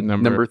probably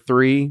number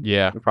 3.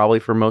 Yeah. Probably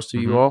for most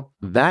of you all.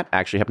 That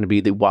actually happened to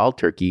be the Wild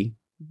Turkey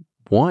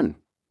 1.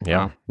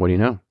 Yeah. What do you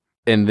know?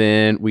 And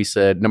then we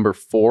said number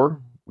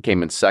 4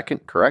 came in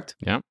second, correct?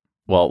 Yeah.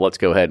 Well, let's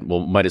go ahead.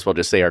 Well, might as well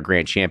just say our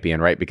grand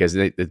champion, right? Because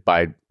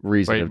by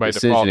reason of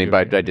decisioning,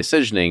 by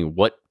decisioning,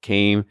 what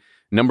came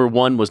number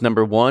 1 was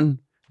number 1.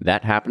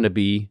 That happened to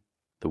be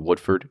the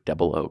Woodford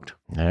Double Oaked.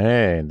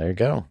 Hey, there you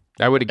go.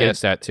 I would have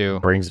guessed that too.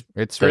 Brings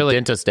it's the really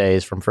dentist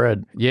days from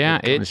Fred.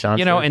 Yeah,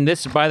 and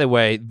this, by the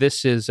way,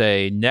 this is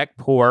a neck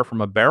pour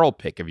from a barrel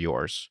pick of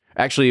yours.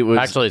 Actually,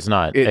 it's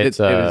not.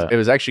 It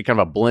was actually kind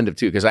of a blend of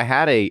 2 because I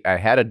had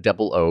a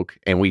double oak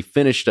and we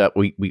finished up.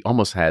 We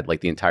almost had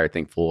like the entire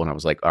thing full, and I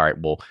was like, all right,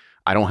 well,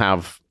 I don't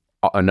have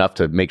enough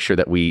to make sure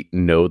that we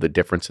know the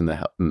difference in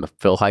the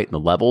fill height and the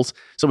levels.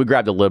 So we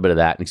grabbed a little bit of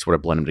that and sort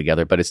of blend them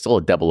together. But it's still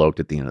a double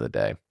oaked at the end of the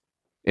day,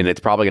 and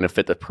it's probably going to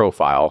fit the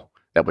profile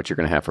that what you're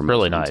going to have from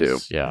really nice too.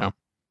 Yeah.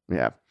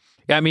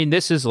 I mean,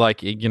 this is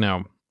like, you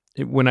know,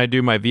 when I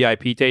do my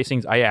VIP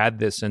tastings, I add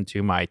this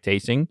into my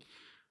tasting.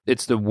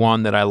 It's the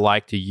one that I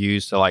like to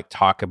use to like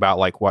talk about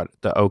like what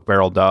the oak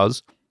barrel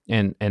does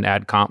and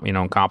add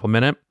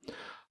compliment it.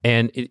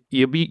 And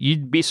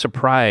you'd be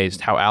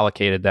surprised how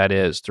allocated that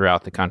is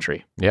throughout the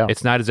country. Yeah,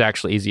 it's not as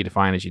actually easy to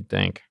find as you'd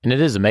think. And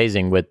it is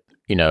amazing with,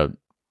 you know,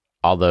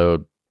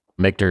 although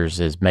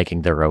Michter's is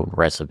making their own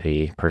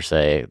recipe per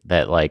se,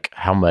 that like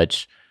how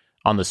much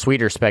on the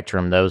sweeter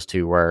spectrum those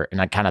 2 were.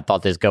 And I kind of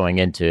thought this going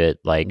into it,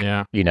 like,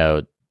 you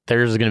know,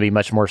 theirs is going to be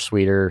much more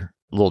sweeter,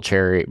 a little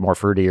cherry, more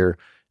fruitier.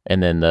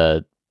 And then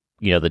the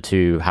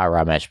 2 high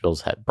rye mash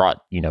bills had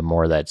brought, you know,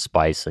 more of that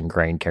spice and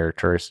grain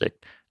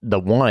characteristic. The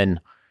 1,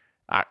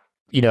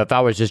 if I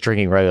was just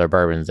drinking regular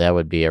bourbons, that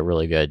would be a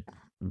really good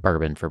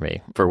bourbon for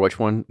me. For which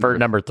one? For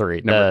number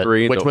 3.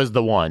 Which was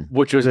the 1.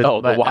 Which was the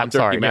Wild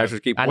Turkey Mash.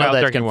 I know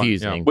that's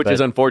confusing. Which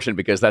is unfortunate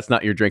because that's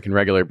not your drinking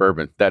regular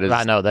bourbon. That is,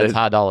 I know, that's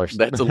high dollars.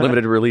 That's a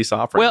limited release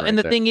offering. Well, and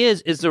the thing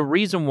is the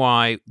reason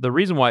why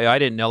I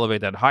didn't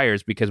elevate that higher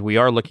is because we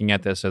are looking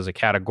at this as a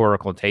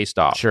categorical taste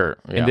off. Sure.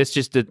 Yeah. And this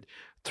just did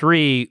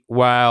 3,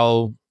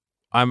 while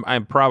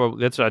I'm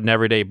probably, that's an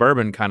everyday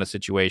bourbon kind of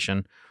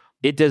situation.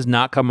 It does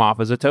not come off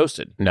as a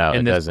toasted. No,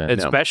 it doesn't.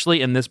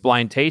 Especially in this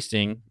blind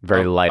tasting.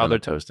 Very light on the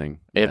toasting.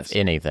 If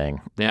anything.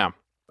 Yeah.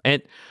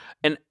 And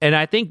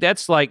I think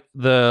that's like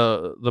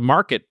the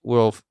market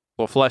will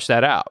flesh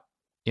that out.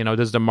 You know,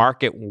 does the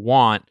market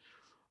want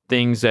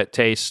things that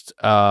taste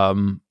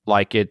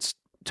like it's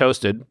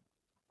toasted,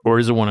 or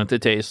does it want it to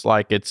taste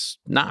like it's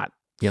not?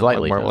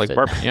 Slightly more like toasted.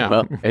 bourbon. Yeah.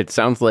 Well, it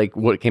sounds like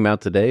what came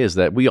out today is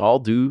that we all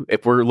do,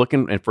 if we're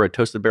looking for a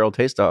toasted barrel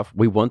taste off,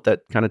 we want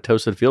that kind of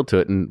toasted feel to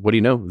it. And what do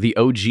you know? The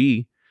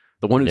OG,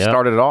 the one who Yeah.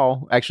 started it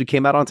all, actually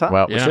came out on top.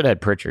 Well, we Yeah. should have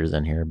had Pritchard's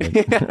in here,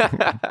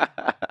 but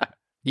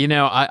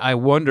I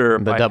wonder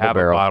if The I double have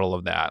barrel. a bottle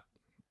of that.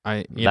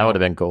 that would have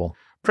been cool.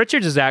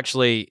 Pritchard's is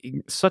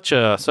actually such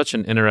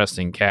an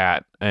interesting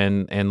cat,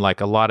 and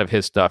like a lot of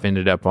his stuff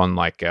ended up on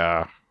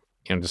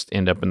just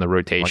end up in the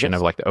rotation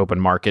of like the open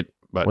market.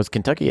 But Was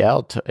Kentucky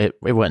out? It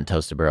wasn't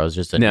toasted barrel. It was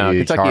just a No, new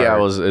Kentucky charred,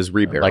 Owl is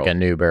rebarrel. like a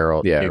new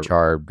barrel, Yeah. new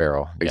charred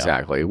barrel. Yeah.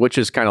 Exactly, which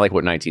is kind of like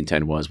what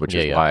 1910 was, which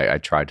is Yeah. why I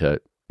tried to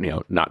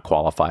not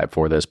qualify it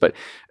for this. But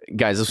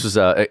guys, this was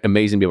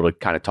amazing to be able to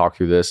kind of talk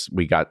through this.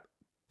 We got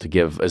to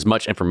give as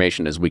much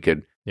information as we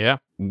could yeah,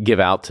 give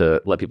out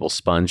to let people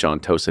sponge on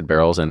toasted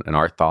barrels and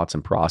our thoughts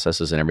and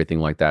processes and everything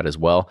like that as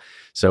well.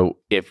 So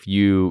if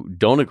you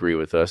don't agree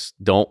with us,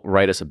 don't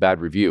write us a bad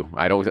review.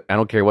 I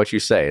don't care what you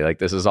say. Like,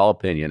 this is all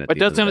opinion. but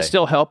doesn't it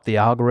still help the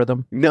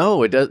algorithm?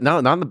 No, it does.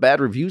 No, not on the bad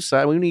review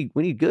side. We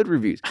need good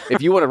reviews.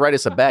 If you want to write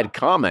us a bad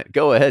comment,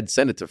 go ahead,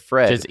 send it to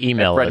Fred. Just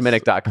email at us.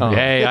 fredminnick.com.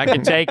 Hey, I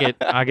can take it.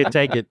 I can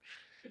take it.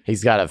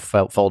 He's got a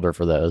folder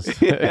for those.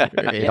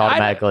 It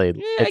automatically,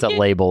 it's a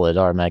label. It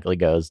automatically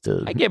goes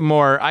to. I get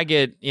more. I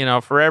get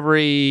for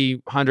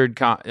every 100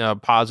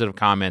 positive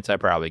comments, I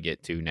probably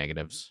get 2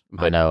 negatives.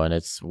 I know, and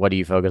it's what do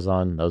you focus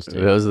on? Those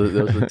two. Those are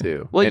the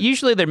two. Well, And-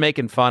 usually they're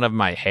making fun of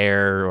my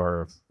hair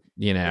or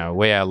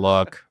way I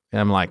look, and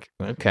I'm like,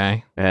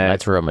 okay,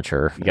 That's real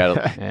mature. you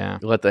gotta yeah.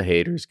 let the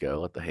haters go.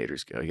 Let the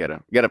haters go. You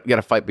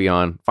gotta fight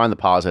beyond. Find the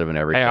positive in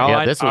everything. Hey, all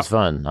Yeah, this was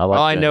fun. I like.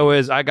 All I that. know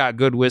is I got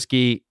good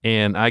whiskey,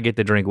 and I get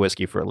to drink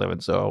whiskey for a living.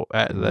 So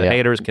the Yeah.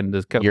 haters can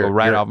just go You're-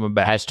 right you're- off my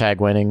back. Hashtag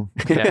winning.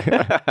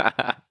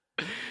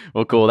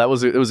 Well, cool. It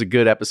was a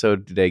good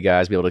episode today,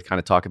 guys. Be able to kind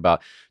of talk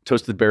about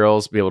toasted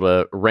barrels, be able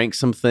to rank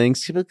some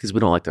things because we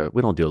don't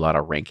do a lot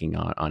of ranking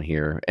on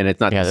here, and it's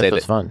not Yeah, to this say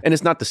was that, fun. and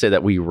it's not to say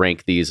that we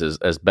rank these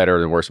as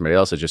better than worse than somebody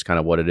else. It's just kind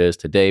of what it is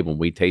today when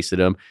we tasted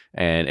them.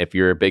 And if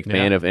you're a big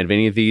fan of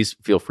any of these,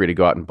 feel free to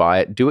go out and buy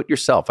it. Do it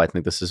yourself. I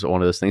think this is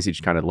one of those things that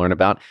you kind of learn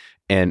about,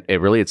 and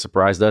it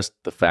surprised us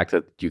the fact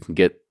that you can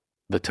get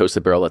the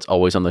toasted barrel that's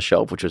always on the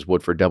shelf, which is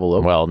Woodford Double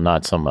Oak. Well,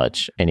 not so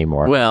much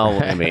anymore.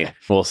 Well, I mean,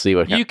 we'll see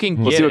what You can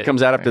we'll get see what it.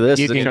 comes out after this.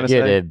 you is what you're can trying to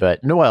get say? it,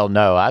 but no.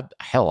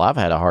 I've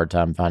had a hard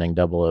time finding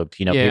double oak.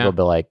 Yeah. People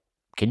be like,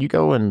 "Can you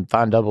go and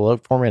find double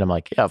oak for me?" And I'm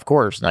like, "Yeah, of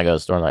course." And I go to the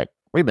store and like,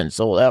 "We've been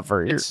sold out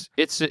for years."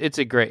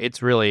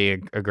 It's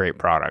really a great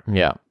product.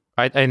 Yeah,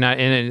 And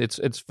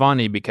it's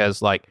funny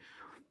because like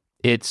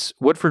it's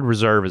Woodford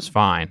Reserve is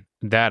fine.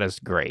 That is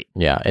great.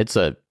 yeah.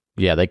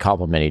 They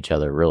complement each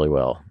other really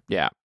well.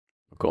 Yeah.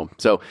 Cool.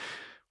 So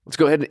let's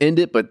go ahead and end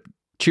it. But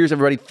cheers,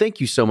 everybody. Thank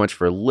you so much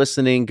for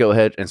listening. Go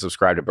ahead and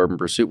subscribe to Bourbon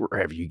Pursuit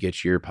wherever you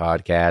get your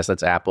podcast.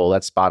 That's Apple,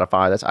 that's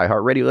Spotify, that's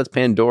iHeartRadio, that's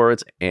Pandora,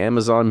 it's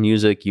Amazon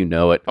Music. You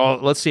know it. Oh,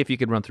 let's see if you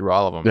could run through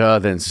all of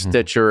them. Then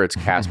Stitcher, it's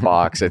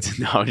Castbox.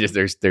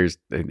 It's there's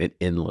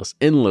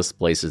endless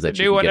places that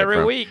you New can one get it every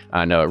from. week.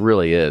 I know, it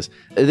really is.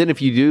 And then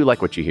if you do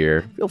like what you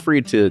hear, feel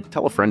free to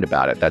tell a friend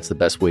about it. That's the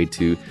best way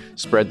to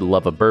spread the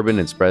love of bourbon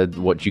and spread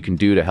what you can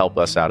do to help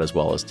us out, as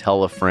well as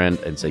tell a friend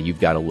and say, you've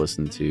got to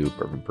listen to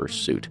Bourbon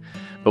Pursuit.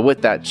 But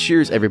with that,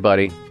 cheers,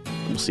 everybody.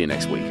 We'll see you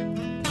next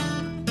week.